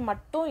ஸ்கொயர்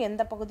மட்டும்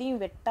எந்த பகுதியும்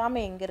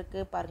வெட்டாமல் எங்கே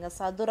இருக்குது பாருங்கள்.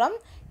 சதுரம்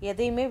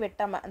எதையுமே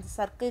வெட்டாமல் அந்த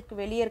சர்க்கிளுக்கு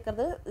வெளியே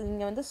இருக்கிறது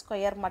இங்கே வந்து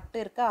ஸ்கொயர்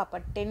மட்டும் இருக்கா. அப்போ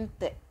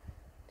 10th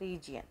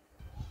ரீஜியன்,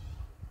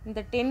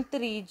 இந்த 10th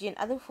ரீஜியன்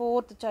அது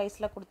 4th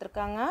சாய்ஸில்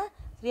கொடுத்துருக்காங்க.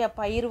 சரியா?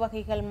 பயிர்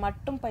வகைகள்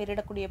மட்டும்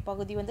பயிரிடக்கூடிய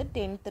பகுதி வந்து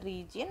 10th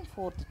ரீஜியன்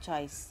 4th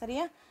சாய்ஸ்.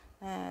 சரியா?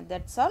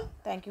 That's all.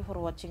 Thank you for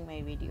watching my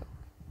video.